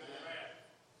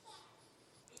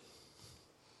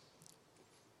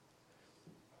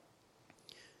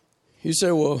 You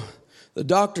say, well, the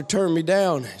doctor turned me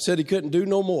down, said he couldn't do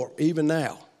no more, even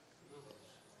now.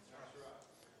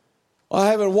 I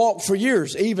haven't walked for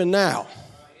years, even now.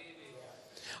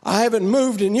 I haven't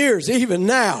moved in years, even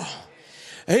now.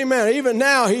 Amen. Even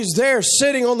now, he's there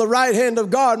sitting on the right hand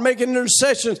of God, making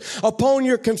intercessions upon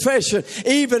your confession.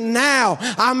 Even now,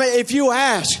 if you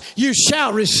ask, you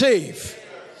shall receive.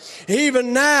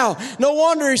 Even now. No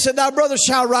wonder he said, thy brother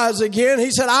shall rise again.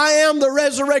 He said, I am the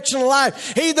resurrection and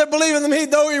life. He that believeth in me,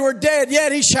 though he were dead,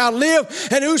 yet he shall live.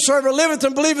 And whosoever liveth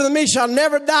and believeth in me shall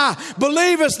never die.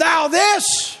 Believest thou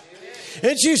this?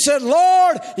 And she said,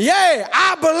 Lord, yea,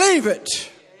 I believe it.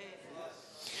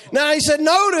 Now he said,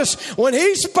 notice when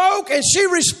he spoke and she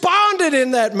responded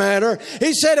in that manner,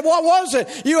 he said, what was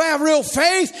it? You have real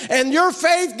faith and your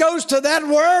faith goes to that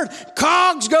word.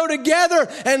 Cogs go together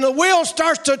and the wheel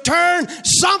starts to turn.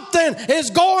 Something is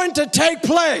going to take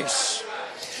place.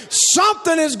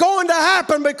 Something is going to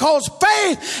happen because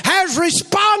faith has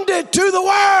responded to the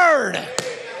word.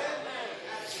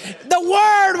 The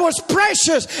word was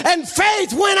precious and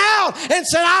faith went out and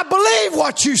said, I believe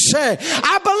what you say.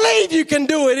 I believe you can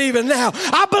do it even now.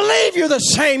 I believe you're the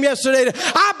same yesterday.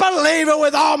 I believe it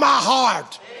with all my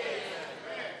heart.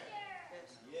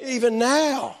 Even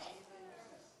now.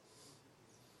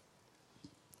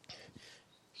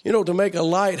 To make a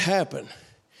light happen,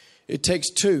 it takes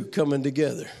two coming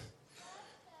together.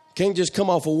 Can't just come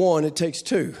off of one, it takes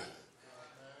two.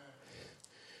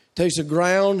 It takes a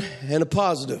ground and a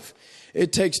positive.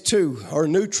 It takes two, or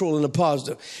neutral and a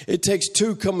positive. It takes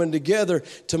two coming together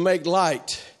to make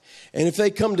light. And if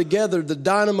they come together, the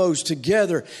dynamos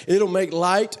together, it'll make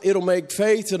light, it'll make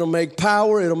faith, it'll make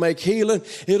power, it'll make healing,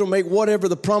 it'll make whatever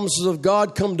the promises of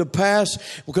God come to pass,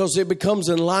 because it becomes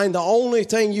in line. The only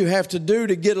thing you have to do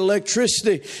to get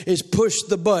electricity is push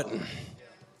the button.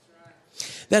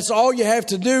 That's all you have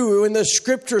to do when the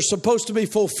scripture is supposed to be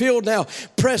fulfilled now.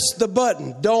 Press the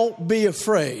button. Don't be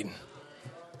afraid.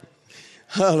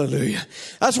 Hallelujah.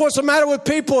 That's what's the matter with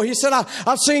people. He said,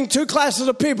 I've seen two classes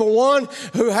of people. One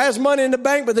who has money in the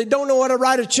bank, but they don't know how to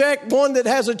write a check. One that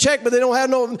has a check, but they know how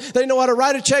to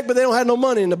write a check, but they don't have no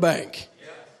money in the bank.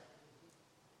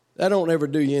 That don't ever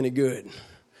do you any good.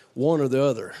 One or the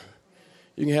other.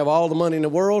 You can have all the money in the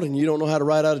world and you don't know how to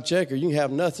write out a check, or you can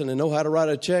have nothing and know how to write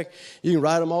a check. You can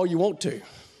write them all you want to.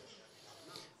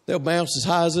 They'll bounce as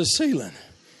high as the ceiling.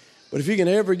 But if you can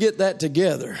ever get that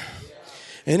together.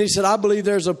 And he said, I believe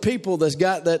there's a people that's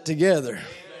got that together.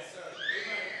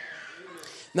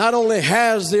 Not only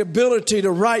has the ability to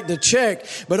write the check,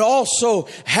 but also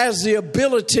has the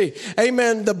ability,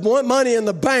 amen, the money in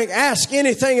the bank. Ask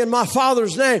anything in my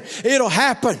Father's name, it'll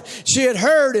happen. She had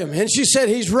heard him and she said,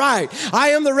 he's right. I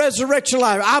am the resurrection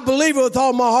life. I believe it with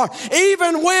all my heart,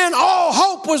 even when all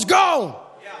hope was gone.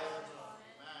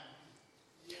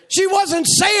 She wasn't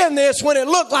saying this when it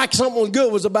looked like something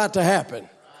good was about to happen.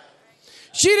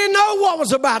 She didn't know what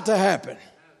was about to happen.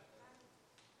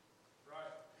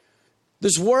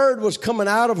 This word was coming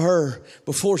out of her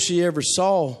before she ever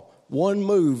saw one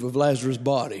move of Lazarus'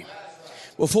 body.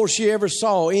 Before she ever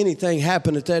saw anything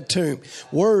happen at that tomb,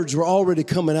 words were already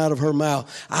coming out of her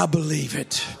mouth. I believe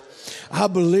it. I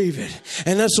believe it.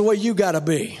 And that's the way you got to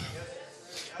be.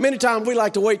 Many times we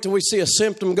like to wait till we see a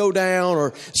symptom go down,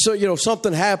 or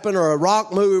something happen, or a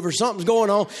rock move, or something's going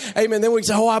on. Amen. Then we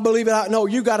say, I believe it. No,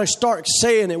 you got to start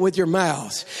saying it with your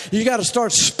mouth. You got to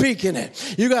start speaking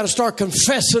it. You got to start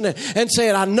confessing it and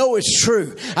saying, I know it's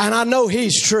true. And I know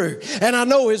he's true. And I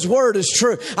know his word is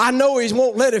true. I know he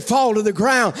won't let it fall to the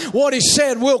ground. What he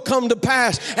said will come to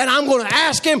pass. And I'm going to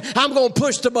ask him. I'm going to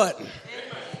push the button.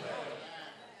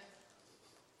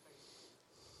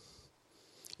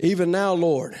 Even now,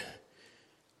 Lord,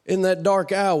 in that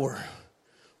dark hour,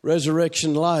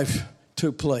 resurrection life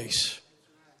took place.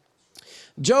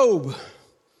 Job,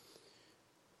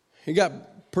 he got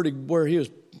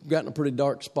got in a pretty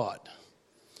dark spot.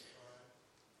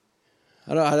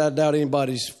 I doubt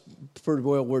anybody's pretty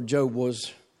well where Job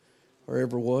was or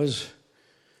ever was.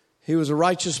 He was a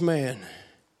righteous man.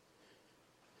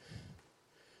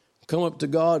 Come up to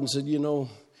God and said,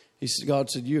 God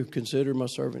said, you consider my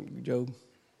servant Job.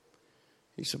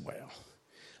 He said,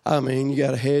 you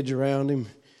got a hedge around him.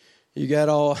 You got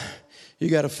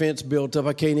a fence built up.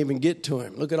 I can't even get to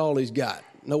him. Look at all he's got.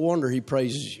 No wonder he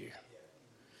praises you.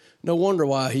 No wonder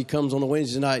why he comes on a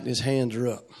Wednesday night and his hands are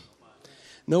up.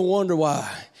 No wonder why.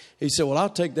 He said, I'll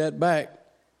take that back.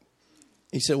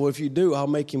 He said, if you do, I'll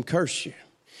make him curse you.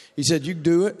 He said, you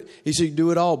do it. He said, you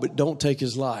do it all, but don't take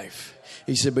his life.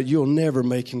 He said, but you'll never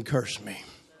make him curse me.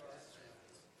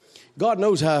 God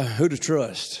knows who to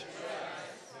trust.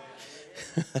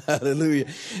 Hallelujah.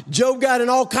 Job got in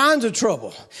all kinds of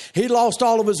trouble. He lost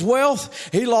all of his wealth.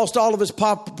 He lost all of his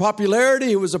popularity.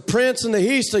 He was a prince in the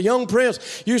east, a young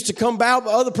prince.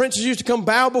 Other princes used to come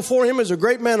bow before him as a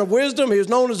great man of wisdom. He was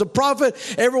known as a prophet.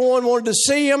 Everyone wanted to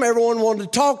see him. Everyone wanted to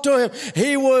talk to him.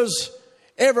 He was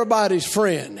everybody's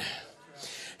friend.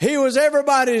 He was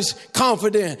everybody's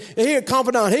confidant. He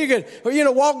could,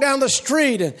 walk down the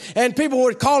street and people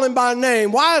would call him by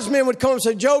name. Wise men would come and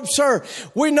say, Job, sir,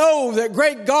 we know that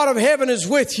great God of heaven is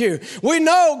with you. We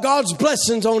know God's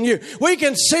blessings on you. We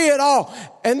can see it all.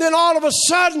 And then all of a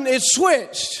sudden it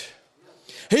switched.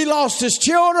 He lost his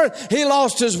children. He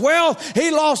lost his wealth.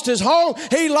 He lost his home.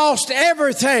 He lost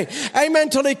everything. Amen.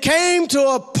 Till he came to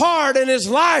a part in his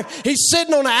life. He's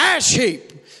sitting on an ash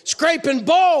heap, scraping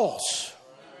balls.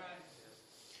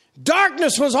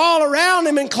 Darkness was all around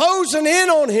him and closing in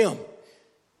on him.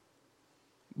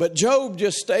 But Job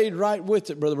just stayed right with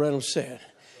it, Brother Branham said.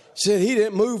 He said he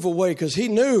didn't move away because he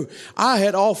knew I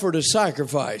had offered a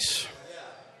sacrifice.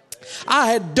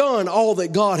 I had done all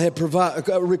that God had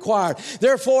required.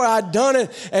 Therefore, I'd done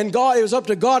it, and it was up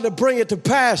to God to bring it to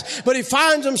pass. But he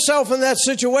finds himself in that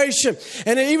situation,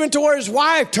 and even to where his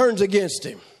wife turns against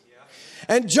him.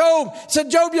 And Job said,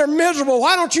 Job, you're miserable.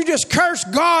 Why don't you just curse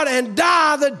God and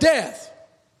die the death?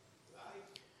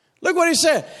 Look what he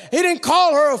said. He didn't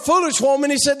call her a foolish woman.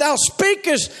 He said, thou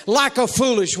speakest like a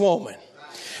foolish woman.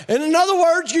 And in other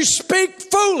words, you speak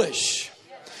foolish.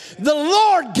 The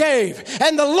Lord gave,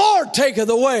 and the Lord taketh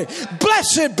away.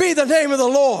 Blessed be the name of the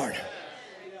Lord.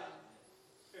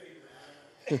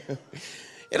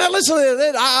 Listen to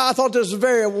this. I thought this was a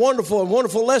very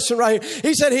wonderful lesson right here.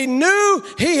 He said he knew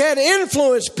he had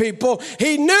influenced people.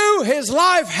 He knew his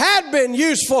life had been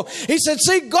useful. He said,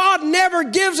 see, God never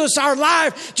gives us our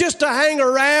life just to hang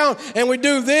around and we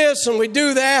do this and we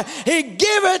do that. He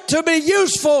give it to be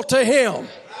useful to him.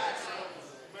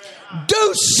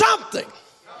 Do something.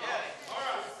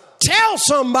 Tell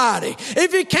somebody.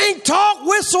 If you can't talk,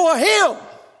 whistle a hymn.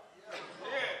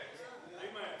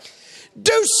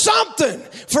 Do something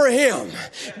for him.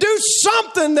 Do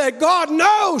something that God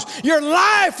knows your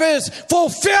life is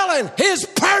fulfilling his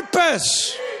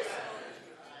purpose.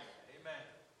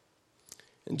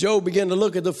 And Job began to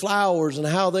look at the flowers and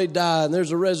how they die. And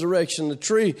there's a resurrection. The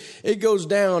tree, it goes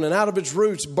down and out of its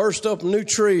roots burst up new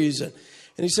trees. And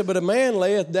he said, but a man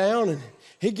layeth down and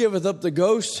he giveth up the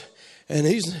ghost. And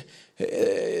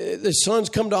the sons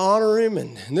come to honor him.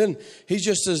 And then he's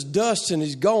just as dust and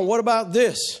he's gone. What about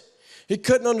this? He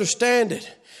couldn't understand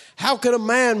it. How could a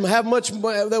man have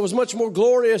that was much more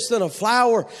glorious than a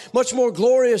flower, much more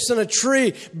glorious than a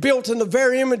tree built in the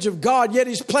very image of God, yet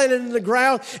he's planted in the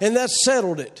ground and that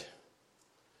settled it.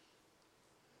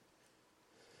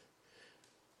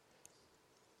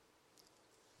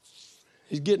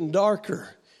 He's getting darker.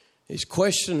 He's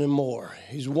questioning more.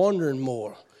 He's wondering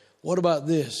more. What about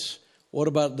this? What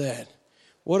about that?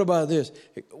 What about this?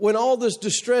 When all this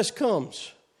distress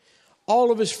comes,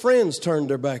 all of his friends turned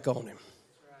their back on him.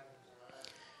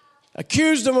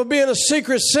 Accused him of being a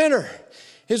secret sinner.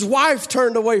 His wife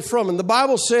turned away from him. The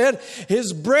Bible said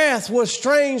his breath was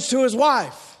strange to his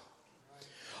wife.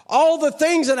 All the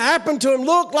things that happened to him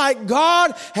looked like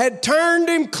God had turned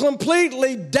him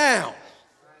completely down.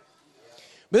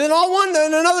 But then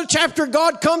in another chapter,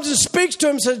 God comes and speaks to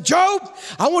him and says, Job,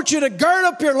 I want you to gird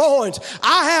up your loins.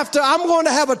 I'm going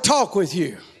to have a talk with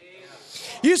you.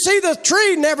 You see, the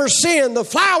tree never sinned. The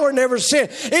flower never sinned.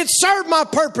 It served my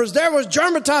purpose. There was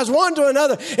germatized one to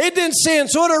another. It didn't sin,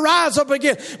 so it'll rise up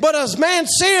again. But as man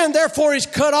sinned, therefore he's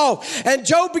cut off. And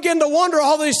Job began to wonder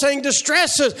all these things,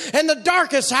 distresses and the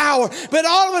darkest hour. But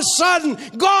all of a sudden,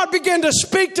 God began to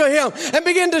speak to him and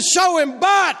began to show him,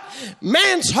 but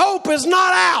man's hope is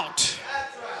not out.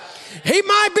 He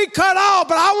might be cut off,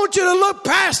 but I want you to look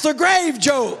past the grave,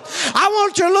 Job. I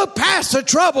want you to look past the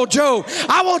trouble, Job.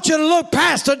 I want you to look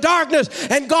past the darkness.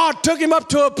 And God took him up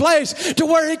to a place to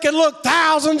where he could look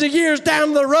thousands of years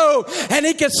down the road and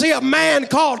he could see a man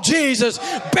called Jesus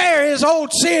bear his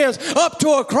old sins up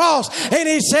to a cross. And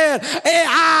he said,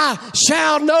 I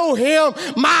shall know him,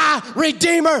 my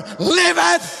Redeemer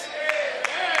liveth.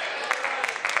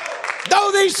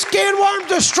 Though these skin worms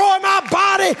destroy my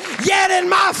body, yet in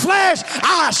my flesh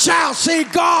I shall see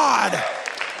God.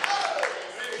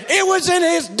 It was in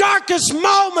his darkest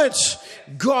moments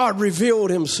God revealed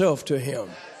himself to him.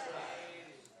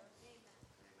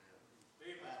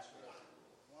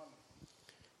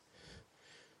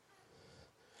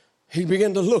 He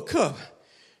began to look up.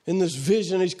 In this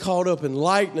vision, he's caught up in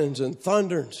lightnings and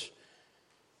thunderings.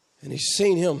 And he's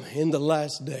seen him in the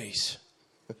last days.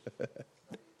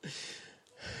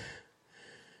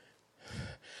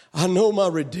 I know my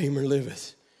Redeemer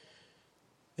liveth.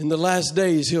 In the last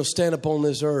days, he'll stand upon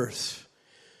this earth.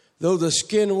 Though the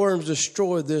skin worms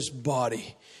destroy this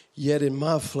body, yet in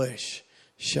my flesh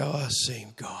shall I see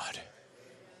God.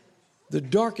 The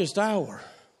darkest hour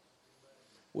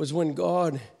was when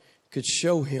God could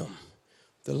show him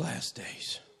the last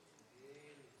days.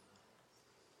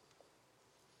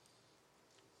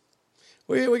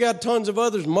 We got tons of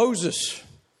others. Moses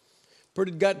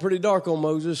got pretty dark on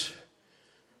Moses.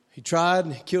 He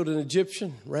tried, killed an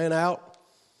Egyptian, ran out,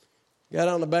 got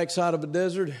out on the backside of a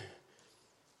desert,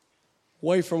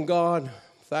 away from God,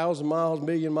 1,000 miles,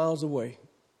 1,000,000 miles away.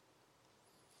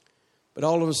 But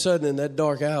all of a sudden in that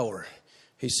dark hour,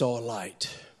 he saw a light.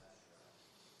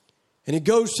 And he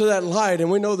goes to that light,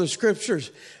 and we know the scriptures,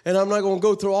 and I'm not going to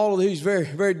go through all of these very,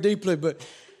 very deeply, but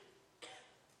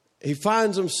he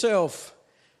finds himself,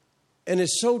 and it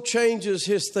so changes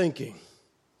his thinking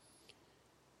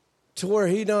to where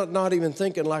he's not even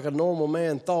thinking like a normal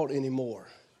man thought anymore.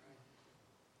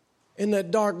 In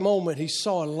that dark moment, he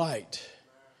saw a light.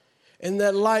 And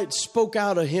that light spoke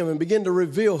out of him and began to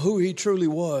reveal who he truly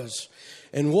was.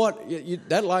 And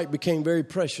that light became very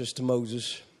precious to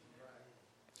Moses.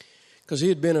 Because he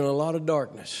had been in a lot of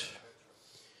darkness.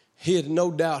 He had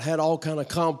no doubt had all kind of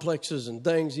complexes and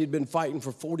things. He'd been fighting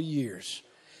for 40 years.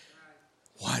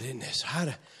 Why didn't this?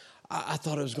 I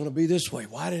thought it was going to be this way.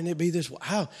 Why didn't it be this way?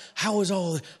 How is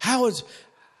God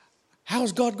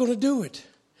going to do it?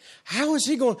 How is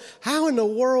he going? How in the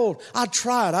world? I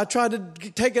tried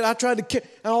to take it. I tried to kill.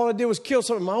 And all I did was kill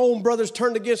something. My own brothers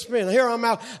turned against me. And here I'm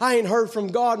out. I ain't heard from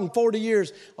God in 40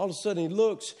 years. All of a sudden he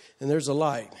looks and there's a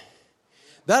light.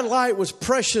 That light was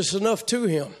precious enough to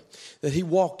him that he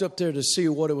walked up there to see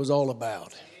what it was all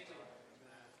about.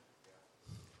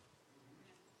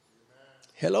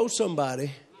 Hello,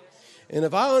 somebody. And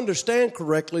if I understand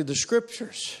correctly the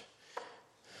scriptures,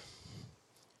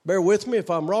 bear with me if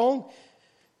I'm wrong,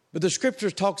 but the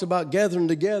scriptures talks about gathering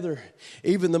together,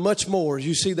 even the much more.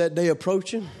 You see that day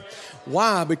approaching?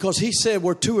 Why? Because he said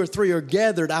where 2 or 3 are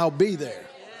gathered, I'll be there.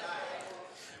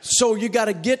 So you got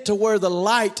to get to where the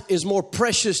light is more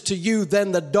precious to you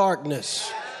than the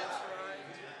darkness.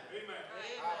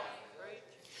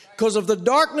 Because if the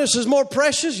darkness is more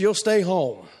precious, you'll stay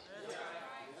home.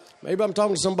 Maybe I'm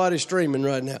talking to somebody streaming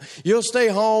right now. You'll stay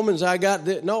home and say, I got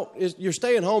this. No, you're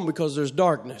staying home because there's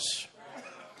darkness.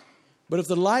 But if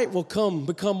the light will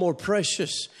become more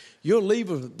precious, you'll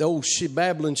leave the old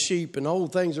babbling sheep and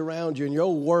old things around you and your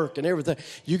old work and everything.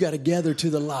 You got to gather to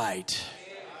the light.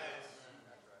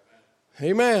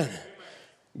 Amen.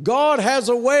 God has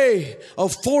a way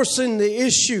of forcing the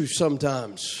issue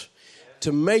sometimes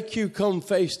to make you come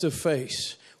face to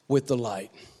face with the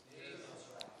light.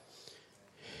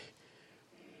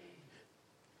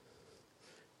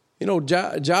 You know,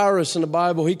 Jairus in the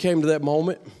Bible, he came to that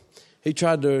moment. He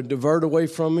tried to divert away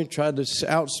from me, tried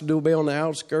to be on the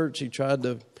outskirts. He tried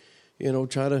to,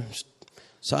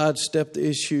 sidestep the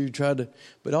issue,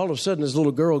 but all of a sudden his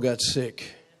little girl got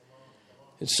sick.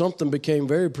 And something became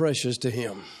very precious to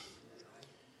him.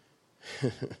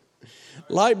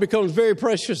 Light becomes very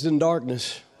precious in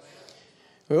darkness.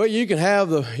 Well, you can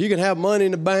have money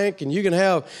in the bank and you can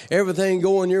have everything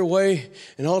going your way,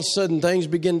 and all of a sudden things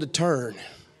begin to turn.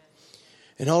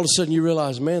 And all of a sudden you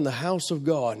realize, man, the house of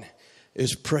God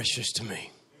is precious to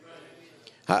me.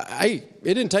 It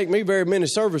didn't take me very many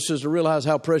services to realize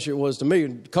how precious it was to me.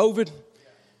 COVID,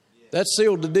 that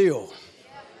sealed the deal.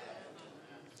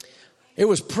 It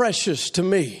was precious to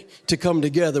me to come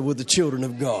together with the children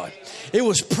of God. It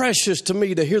was precious to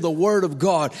me to hear the word of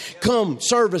God come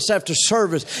service after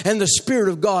service and the Spirit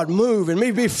of God move and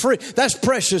me be free. That's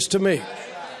precious to me.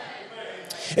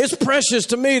 It's precious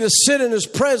to me to sit in His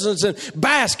presence and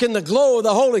bask in the glow of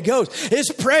the Holy Ghost.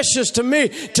 It's precious to me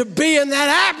to be in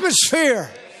that atmosphere.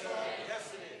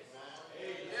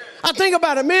 I think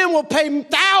about it. Men will pay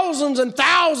thousands and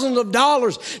thousands of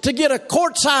dollars to get a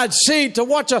courtside seat to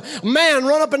watch a man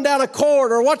run up and down a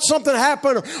court or watch something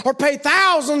happen, or pay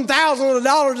thousands and thousands of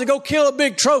dollars to go kill a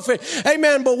big trophy.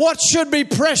 Amen. But what should be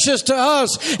precious to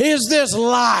us is this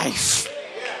life.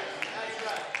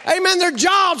 Amen. Their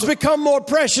jobs become more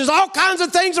precious. All kinds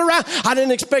of things around. I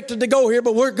didn't expect it to go here,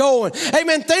 but we're going.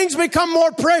 Amen. Things become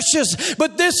more precious,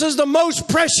 but this is the most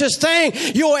precious thing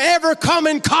you'll ever come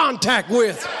in contact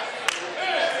with.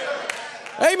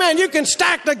 Amen. You can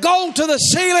stack the gold to the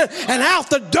ceiling and out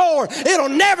the door. It'll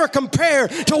never compare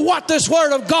to what this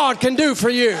Word of God can do for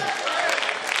you.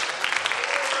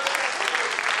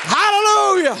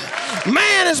 Hallelujah.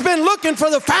 Man has been looking for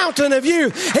the fountain of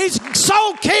youth. He's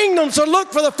sold kingdoms to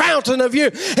look for the fountain of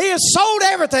youth. He has sold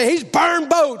everything. He's burned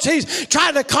boats. He's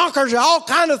tried to conquer all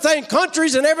kinds of things,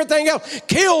 countries and everything else.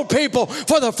 Killed people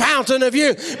for the fountain of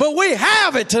youth. But we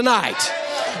have it tonight.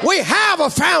 We have a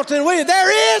fountain.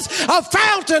 There is a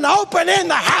fountain open in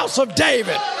the house of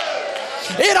David.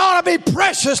 It ought to be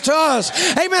precious to us.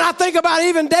 Amen. I think about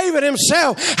even David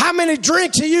himself, how many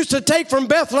drinks he used to take from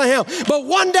Bethlehem. But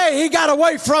one day he got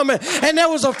away from it, and there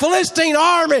was a Philistine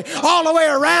army all the way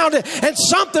around it, and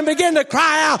something began to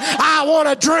cry out, I want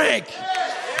a drink.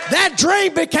 That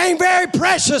drink became very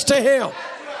precious to him.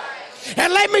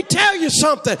 And let me tell you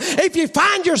something. If you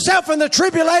find yourself in the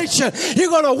tribulation,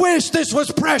 you're going to wish this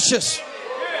was precious.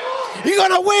 You're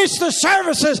going to wish the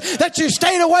services that you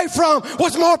stayed away from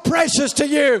was more precious to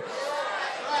you.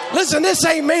 Listen, this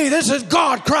ain't me. This is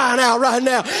God crying out right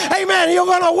now. Amen. You're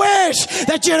going to wish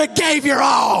that you'd have gave your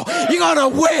all. You're going to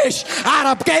wish I'd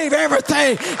have gave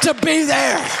everything to be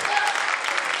there.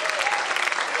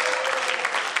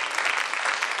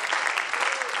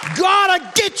 God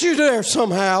will get you there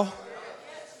somehow.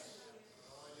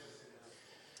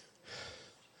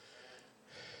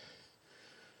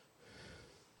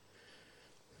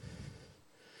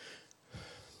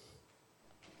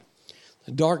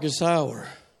 The darkest hour.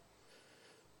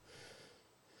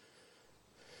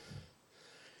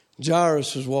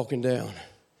 Jairus was walking down.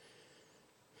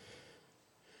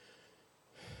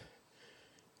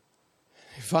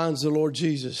 He finds the Lord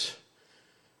Jesus.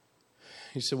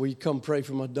 He said, will you come pray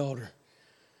for my daughter?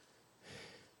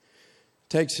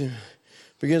 Takes him,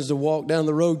 begins to walk down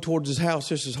the road towards his house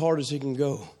just as hard as he can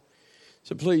go. He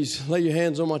said, please lay your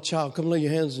hands on my child. Come lay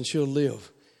your hands and she'll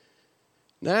live.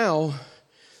 Now,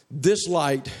 this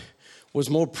light was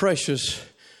more precious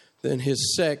than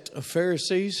his sect of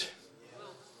Pharisees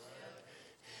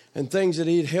and things that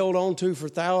he'd held on to for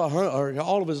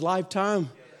all of his lifetime,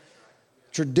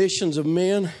 traditions of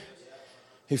men.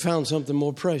 He found something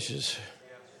more precious.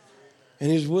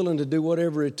 And he's willing to do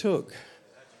whatever it took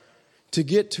to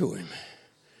get to him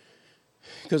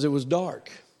because it was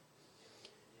dark.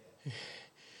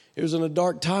 It was in a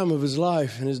dark time of his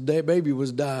life and his baby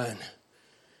was dying.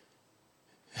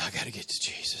 I got to get to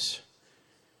Jesus.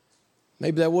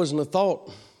 Maybe that wasn't a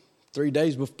thought 3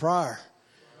 days prior.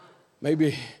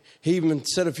 Maybe he even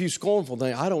said a few scornful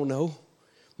things. I don't know.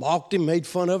 Mocked him, made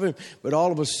fun of him. But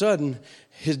all of a sudden,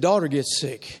 his daughter gets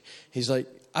sick. He's like,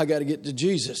 I got to get to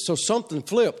Jesus. So something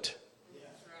flipped.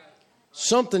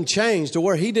 Something changed to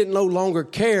where he didn't no longer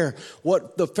care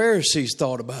what the Pharisees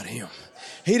thought about him.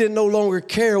 He didn't no longer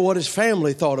care what his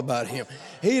family thought about him.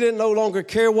 He didn't no longer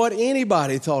care what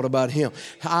anybody thought about him.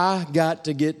 I got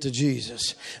to get to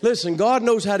Jesus. Listen, God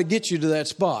knows how to get you to that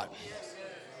spot.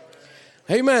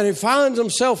 Amen. He finds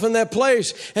himself in that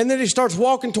place, and then he starts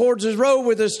walking towards his road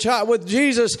with his child, with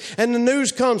Jesus, and the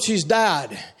news comes, she's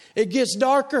died. It gets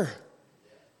darker.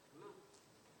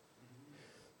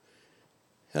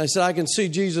 And I said, I can see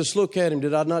Jesus look at him.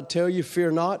 Did I not tell you,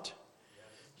 fear not?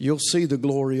 You'll see the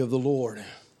glory of the Lord.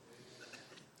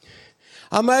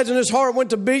 I imagine his heart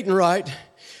went to beating right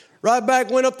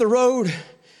back, went up the road.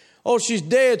 Oh, she's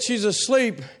dead. She's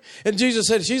asleep. And Jesus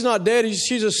said, she's not dead.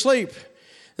 She's asleep.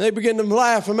 And they began to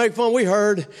laugh and make fun. We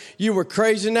heard you were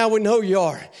crazy. Now we know you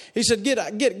are. He said,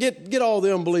 get all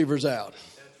the unbelievers out.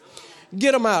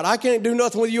 Get them out. I can't do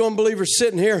nothing with you unbelievers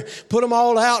sitting here. Put them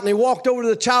all out. And he walked over to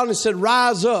the child and said,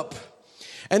 rise up.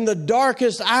 And the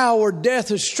darkest hour, death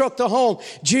has struck the home.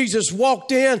 Jesus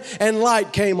walked in and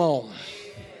light came on.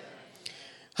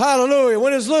 Hallelujah.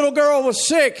 When his little girl was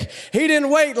sick, he didn't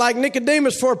wait like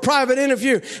Nicodemus for a private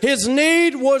interview. His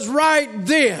need was right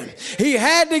then. He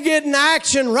had to get in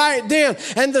action right then.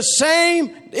 And the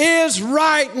same is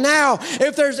right now.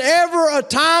 If there's ever a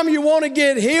time you want to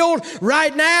get healed,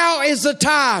 right now is the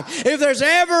time. If there's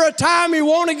ever a time you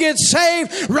want to get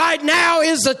saved, right now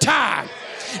is the time.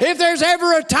 If there's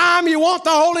ever a time you want the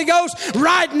Holy Ghost,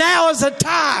 right now is the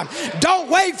time. Don't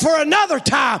wait for another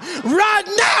time. Right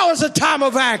now is the time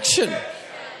of action.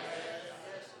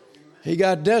 He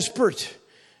got desperate,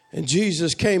 and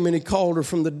Jesus came and he called her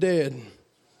from the dead.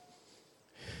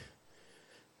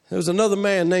 There was another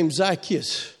man named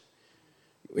Zacchaeus.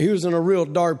 He was in a real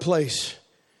dark place.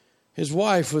 His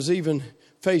wife was even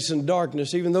facing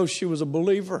darkness, even though she was a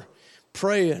believer,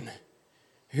 praying.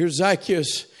 Here's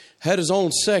Zacchaeus. Had his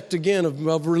own sect again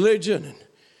of religion and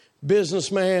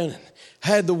businessman, and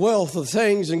had the wealth of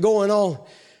things and going on.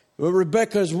 But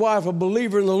Rebecca, his wife, a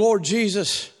believer in the Lord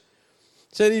Jesus,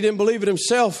 said he didn't believe it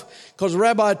himself because the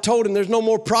rabbi told him there's no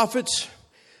more prophets.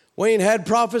 We ain't had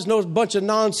prophets, no bunch of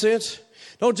nonsense.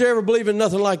 Don't you ever believe in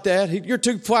nothing like that. You're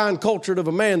too fine cultured of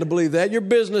a man to believe that. Your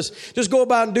business, just go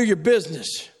about and do your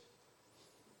business.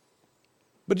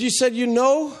 But you said,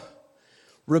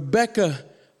 Rebecca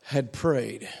had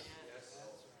prayed.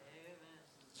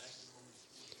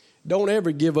 Don't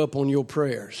ever give up on your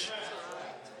prayers.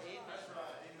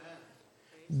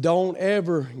 Don't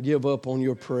ever give up on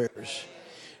your prayers.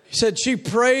 He said she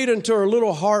prayed until her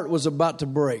little heart was about to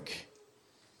break.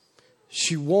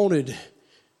 She wanted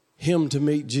him to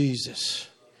meet Jesus.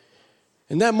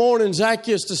 And that morning,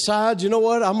 Zacchaeus decides, you know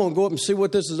what? I'm going to go up and see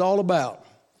what this is all about.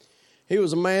 He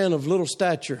was a man of little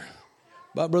stature,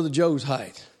 about Brother Joe's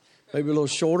height, maybe a little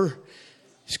shorter.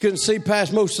 He couldn't see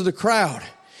past most of the crowd.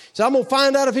 So I'm going to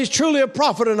find out if he's truly a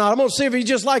prophet or not. I'm going to see if he's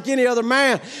just like any other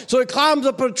man. So he climbs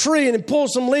up a tree and he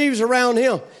pulls some leaves around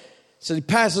him. So he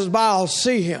passes by, I'll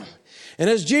see him. And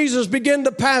as Jesus began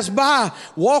to pass by,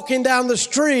 walking down the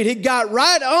street, he got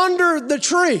right under the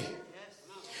tree.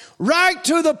 Right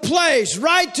to the place,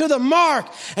 right to the mark.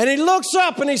 And he looks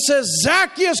up and he says,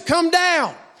 Zacchaeus, come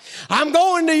down. I'm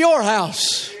going to your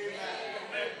house.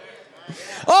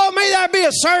 Oh, may that be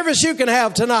a service you can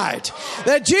have tonight.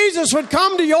 That Jesus would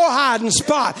come to your hiding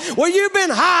spot where you've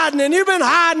been hiding, and you've been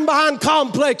hiding behind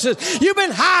complexes. You've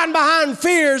been hiding behind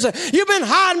fears. You've been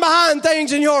hiding behind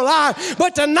things in your life.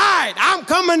 But tonight, I'm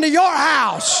coming to your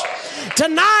house.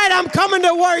 Tonight, I'm coming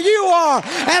to where you are,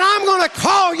 and I'm going to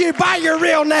call you by your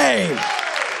real name.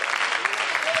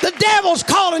 The devil's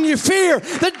calling you fear.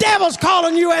 The devil's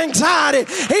calling you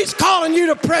anxiety. He's calling you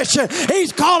depression.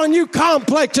 He's calling you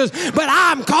complexes. But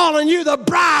I'm calling you the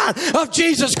bride of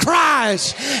Jesus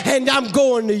Christ. And I'm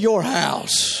going to your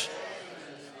house.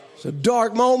 It's a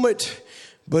dark moment,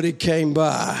 but it came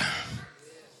by.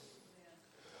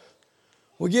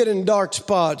 We get in dark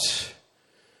spots.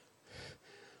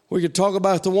 We could talk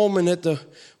about the woman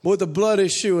with the blood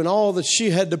issue and all that she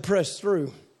had to press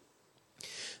through.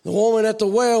 The woman at the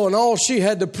well and all she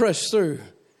had to press through.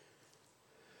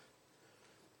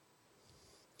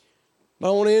 But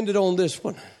I want to end it on this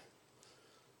one.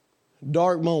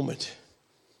 Dark moment.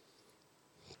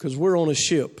 Because we're on a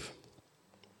ship.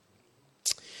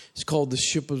 It's called the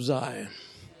Ship of Zion.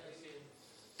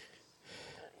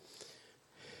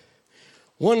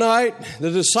 One night, the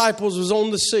disciples was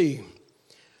on the sea.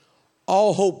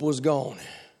 All hope was gone.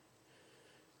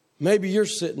 Maybe you're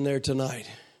sitting there tonight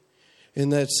in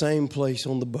that same place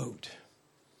on the boat.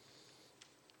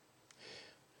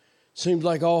 Seems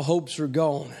like all hopes are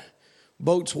gone.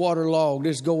 Boat's waterlogged.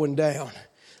 It's going down.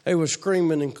 They were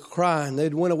screaming and crying.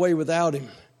 They'd went away without him.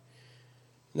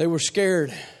 They were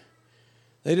scared.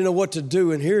 They didn't know what to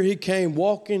do. And here he came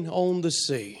walking on the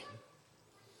sea.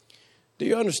 Do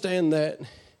you understand that?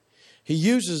 He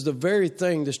uses the very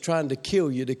thing that's trying to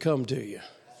kill you to come to you.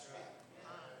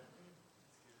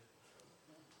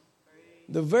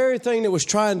 The very thing that was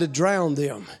trying to drown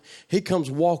them, he comes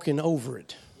walking over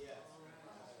it.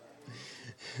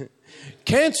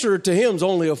 Cancer to him is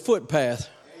only a footpath.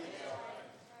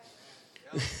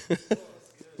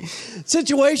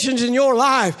 Situations in your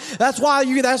life, that's why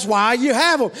you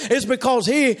have them. It's because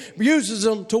he uses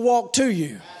them to walk to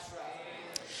you.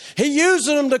 He uses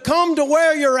them to come to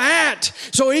where you're at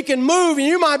so he can move. And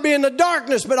you might be in the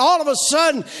darkness, but all of a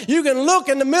sudden you can look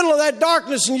in the middle of that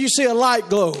darkness and you see a light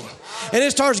glow. And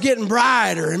it starts getting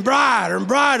brighter and brighter and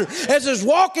brighter as it's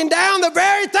walking down the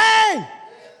very thing.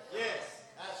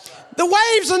 The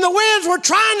waves and the winds were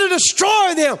trying to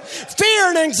destroy them. Fear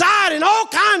and anxiety and all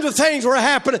kinds of things were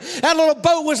happening. That little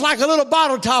boat was like a little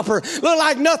bottle topper. Looked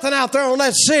like nothing out there on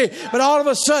that sea. But all of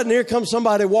a sudden, here comes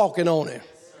somebody walking on it.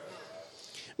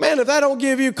 Man, if that don't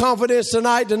give you confidence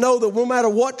tonight to know that no matter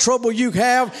what trouble you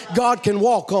have, God can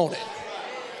walk on it.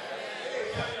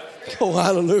 Oh,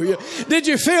 hallelujah. Did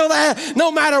you feel that?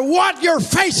 No matter what you're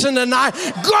facing tonight,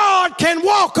 God can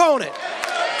walk on it.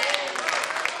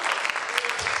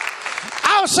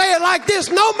 I'll say it like this.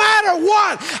 No matter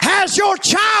what has your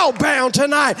child bound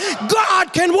tonight,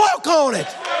 God can walk on it.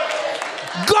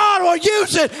 God will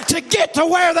use it to get to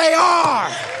where they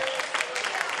are.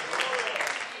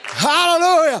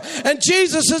 Hallelujah. And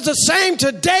Jesus is the same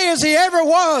today as he ever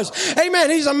was. Amen.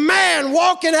 He's a man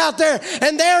walking out there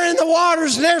and they're in the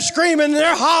waters and they're screaming and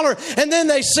they're hollering and then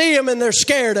they see him and they're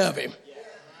scared of him.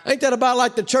 Ain't that about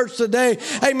like the church today?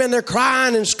 Amen. They're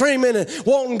crying and screaming and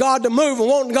wanting God to move and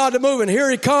wanting God to move. And here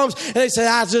he comes and they say,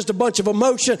 that's just a bunch of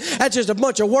emotion. That's just a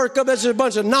bunch of workup. That's just a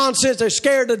bunch of nonsense. They're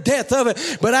scared to death of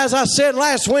it. But as I said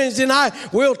last Wednesday night,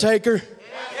 we'll take her.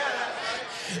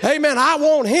 Amen. I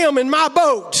want him in my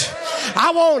boat.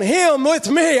 I want him with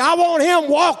me. I want him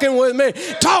walking with me,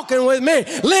 talking with me,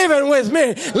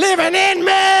 living in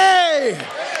me.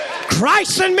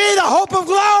 Christ in me, the hope of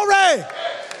glory.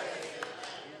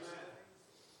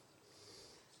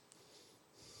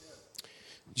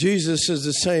 Jesus is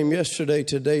the same yesterday,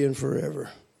 today, and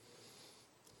forever.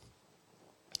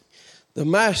 The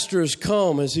Master has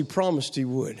come as he promised he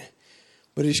would,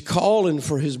 but he's calling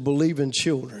for his believing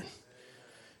children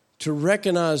to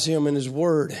recognize him in his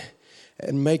word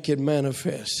and make it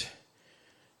manifest.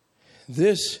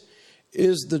 This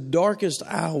is the darkest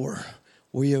hour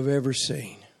we have ever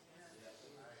seen.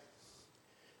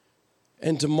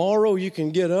 And tomorrow you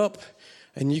can get up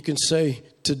and you can say,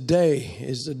 today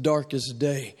is the darkest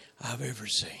day I've ever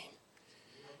seen.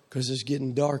 Because it's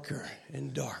getting darker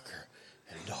and darker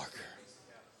and darker.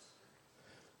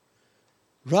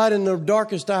 Right in the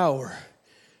darkest hour,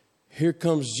 here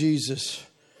comes Jesus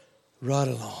right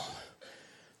along.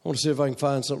 I want to see if I can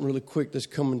find something really quick that's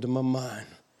coming to my mind.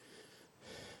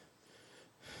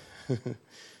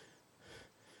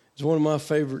 It's one of my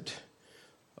favorite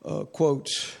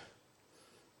quotes.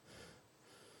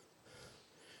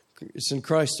 It's in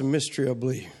Christ the Mystery, I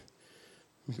believe.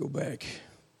 Let me go back.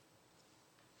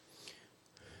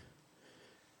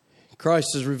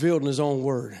 Christ is revealed in his own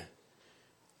word.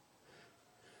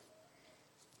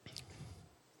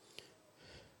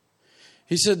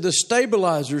 He said, the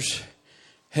stabilizers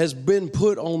has been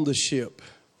put on the ship.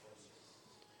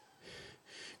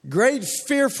 Great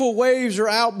fearful waves are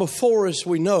out before us,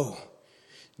 we know.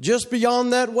 Just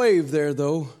beyond that wave there,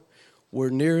 though, we're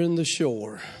nearing the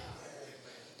shore.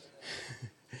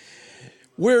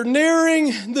 We're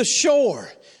nearing the shore.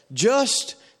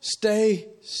 Just stay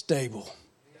stable.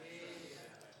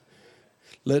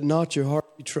 Let not your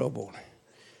heart be troubled.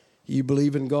 You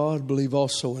believe in God, believe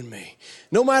also in me.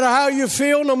 No matter how you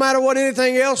feel, no matter what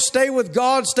anything else, stay with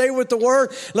God, stay with the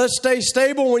Word. Let's stay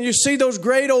stable. When you see those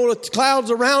great old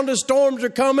clouds around us, storms are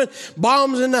coming,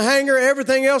 bombs in the hangar,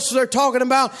 everything else they're talking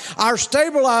about, our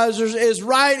stabilizers is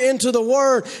right into the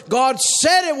Word. God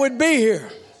said it would be here.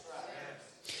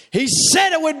 He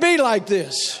said it would be like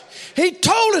this. He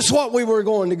told us what we were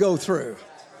going to go through.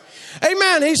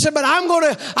 Amen. He said, but I'm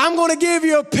going to give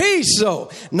you a peace, though.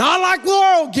 Not like the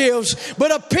world gives,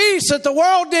 but a peace that the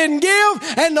world didn't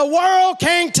give and the world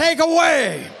can't take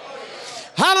away.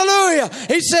 Hallelujah.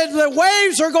 He said the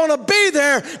waves are going to be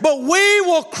there, but we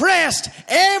will crest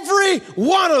every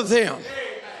one of them.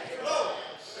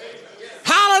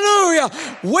 Hallelujah.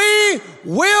 We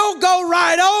will go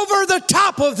right over the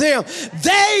top of them.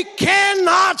 They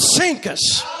cannot sink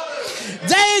us.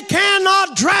 They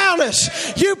cannot drown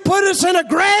us. You put us in a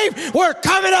grave, we're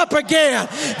coming up again.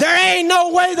 There ain't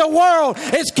no way the world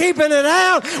is keeping it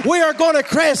out. We are going to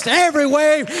crest every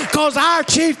wave because our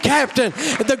chief captain,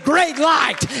 the great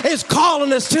light, is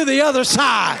calling us to the other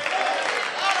side.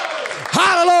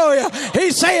 Hallelujah.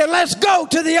 He's saying, let's go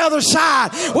to the other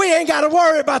side. We ain't got to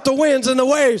worry about the winds and the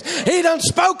waves. He done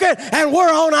spoke it and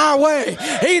we're on our way.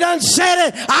 He done said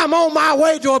it. I'm on my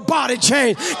way to a body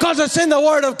change because it's in the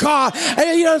Word of God.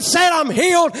 And he done said I'm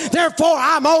healed. Therefore,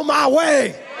 I'm on my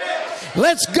way.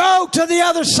 Let's go to the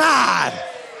other side.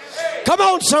 Come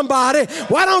on, somebody.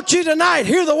 Why don't you tonight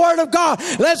hear the Word of God?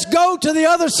 Let's go to the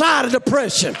other side of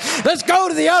depression. Let's go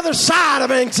to the other side of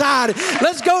anxiety.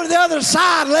 Let's go to the other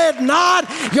side. Let not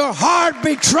your heart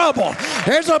be troubled.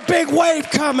 There's a big wave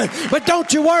coming, but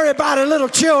don't you worry about it, little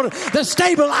children. The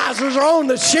stabilizers are on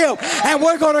the ship, and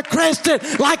we're going to crest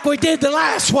it like we did the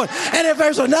last one. And if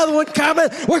there's another one coming,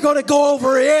 we're going to go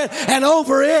over it and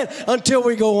over it until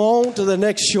we go on to the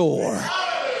next shore.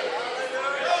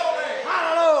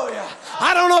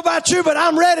 I don't know about you, but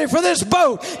I'm ready for this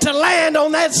boat to land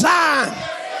on that side.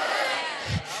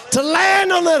 To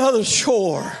land on that other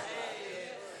shore.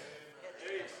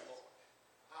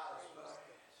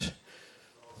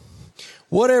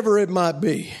 Whatever it might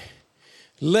be,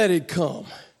 let it come.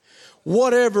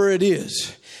 Whatever it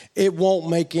is, it won't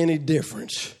make any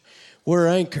difference. We're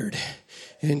anchored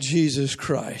in Jesus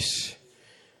Christ.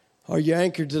 Are you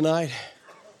anchored tonight?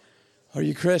 Are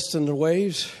you cresting the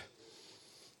waves?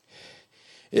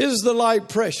 Is the light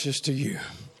precious to you?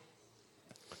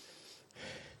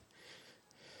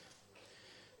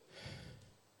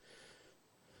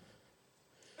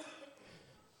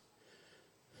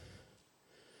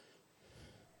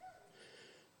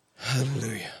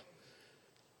 Hallelujah.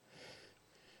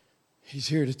 He's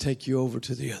here to take you over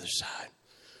to the other side.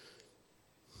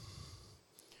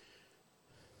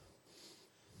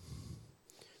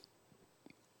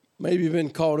 Maybe you've been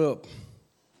caught up.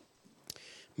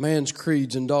 Man's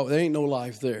creeds and dog, there ain't no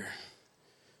life there.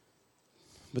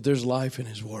 But there's life in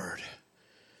His Word.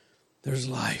 There's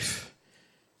life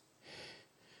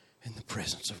in the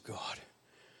presence of God.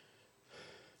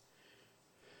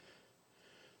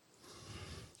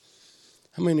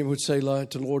 How many would say,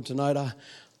 light to the Lord tonight, I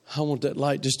want that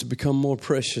light just to become more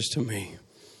precious to me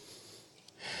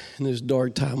in this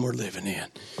dark time we're living in.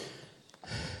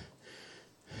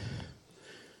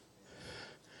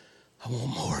 I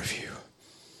want more of you.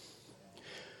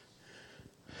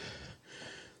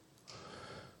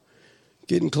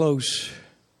 Getting close.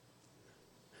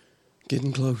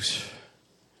 Getting close.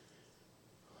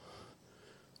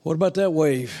 What about that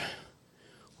wave?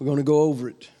 We're going to go over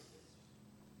it.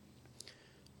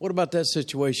 What about that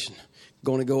situation?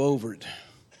 Going to go over it.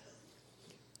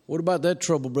 What about that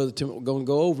trouble, Brother Tim? We're going to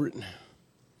go over it.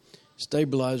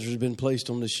 Stabilizer has been placed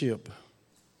on the ship.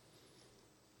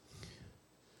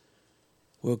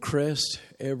 We'll crest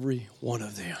every one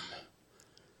of them.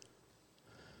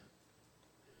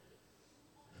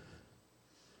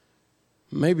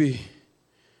 Maybe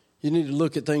you need to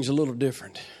look at things a little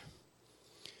different.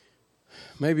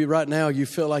 Maybe right now you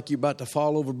feel like you're about to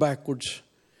fall over backwards,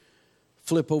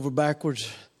 flip over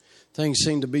backwards. Things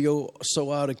seem to be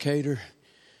so out of cater.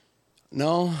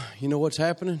 No, you know what's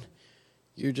happening?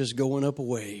 You're just going up a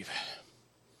wave.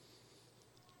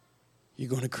 You're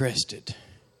going to crest it.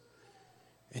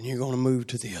 And you're going to move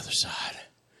to the other side.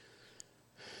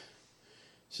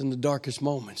 It's in the darkest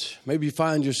moments. Maybe you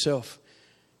find yourself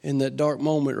in that dark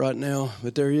moment right now,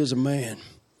 but there is a man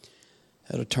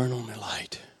that'll turn on the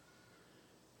light.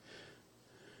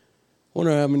 I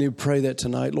wonder how many would pray that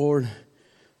tonight. Lord,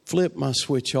 flip my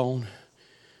switch on.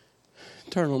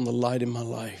 Turn on the light in my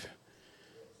life.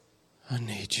 I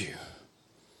need you.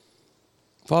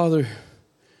 Father,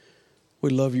 we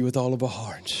love you with all of our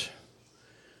hearts.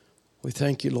 We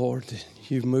thank you, Lord, that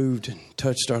you've moved and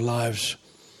touched our lives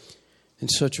in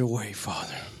such a way,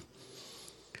 Father.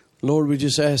 Lord, we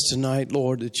just ask tonight,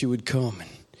 Lord, that you would come and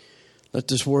let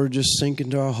this word just sink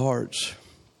into our hearts.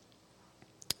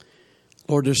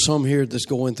 Lord, there's some here that's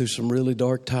going through some really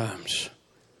dark times.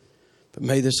 But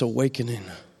may this awaken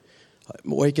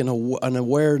an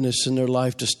awareness in their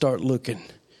life to start looking.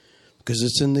 Because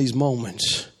it's in these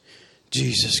moments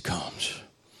Jesus comes.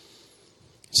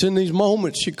 It's in these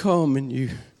moments you come and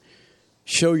you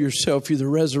show yourself you're the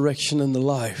resurrection and the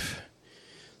life.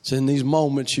 It's in these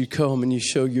moments you come and you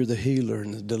show you're the healer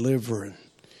and the deliverer and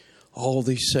all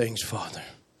these things, Father.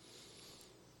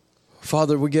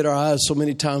 Father, we get our eyes so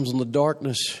many times on the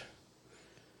darkness.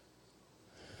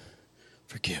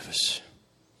 Forgive us.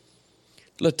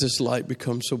 Let this light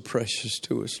become so precious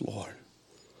to us, Lord.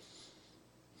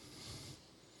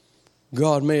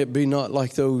 God, may it be not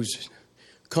like those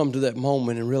come to that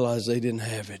moment and realize they didn't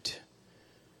have it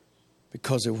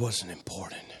because it wasn't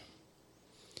important.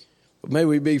 But may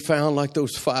we be found like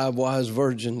those 5 wise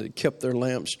virgins that kept their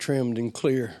lamps trimmed and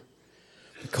clear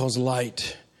because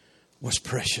light was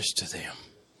precious to them.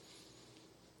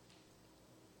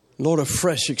 Lord, a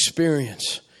fresh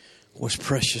experience was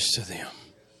precious to them.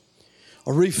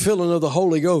 A refilling of the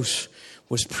Holy Ghost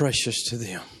was precious to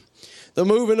them. The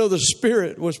moving of the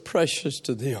Spirit was precious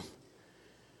to them.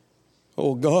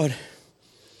 Oh God,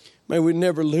 may we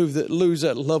never lose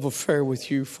that love affair with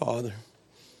you, Father.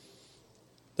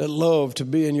 That love to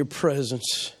be in your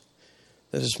presence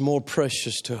that is more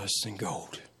precious to us than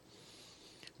gold.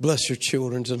 Bless your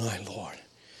children tonight, Lord.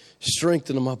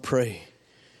 Strengthen them, I pray.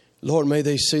 Lord, may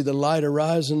they see the light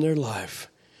arise in their life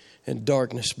and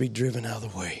darkness be driven out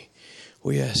of the way.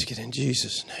 We ask it in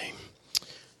Jesus' name.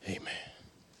 Amen.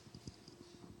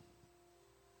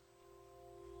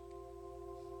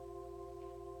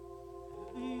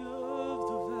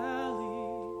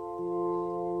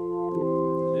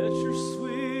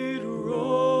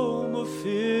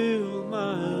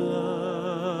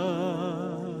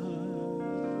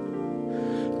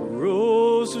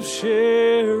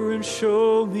 Share and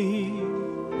show me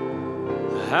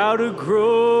how to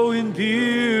grow in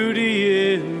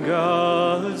beauty in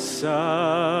God's sight.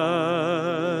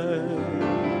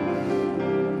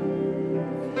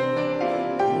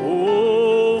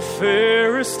 Oh,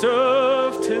 fairest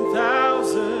of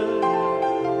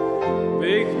 10,000,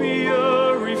 make me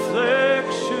a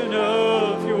reflection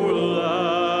of your light.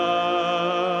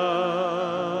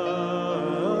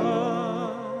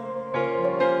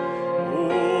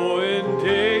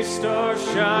 Stars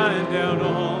shine down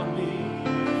on me.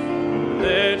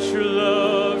 Let your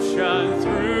love shine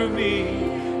through me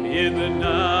in the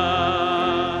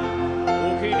night.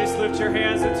 Oh, can you just lift your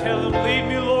hands and tell him, lead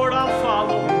me, Lord.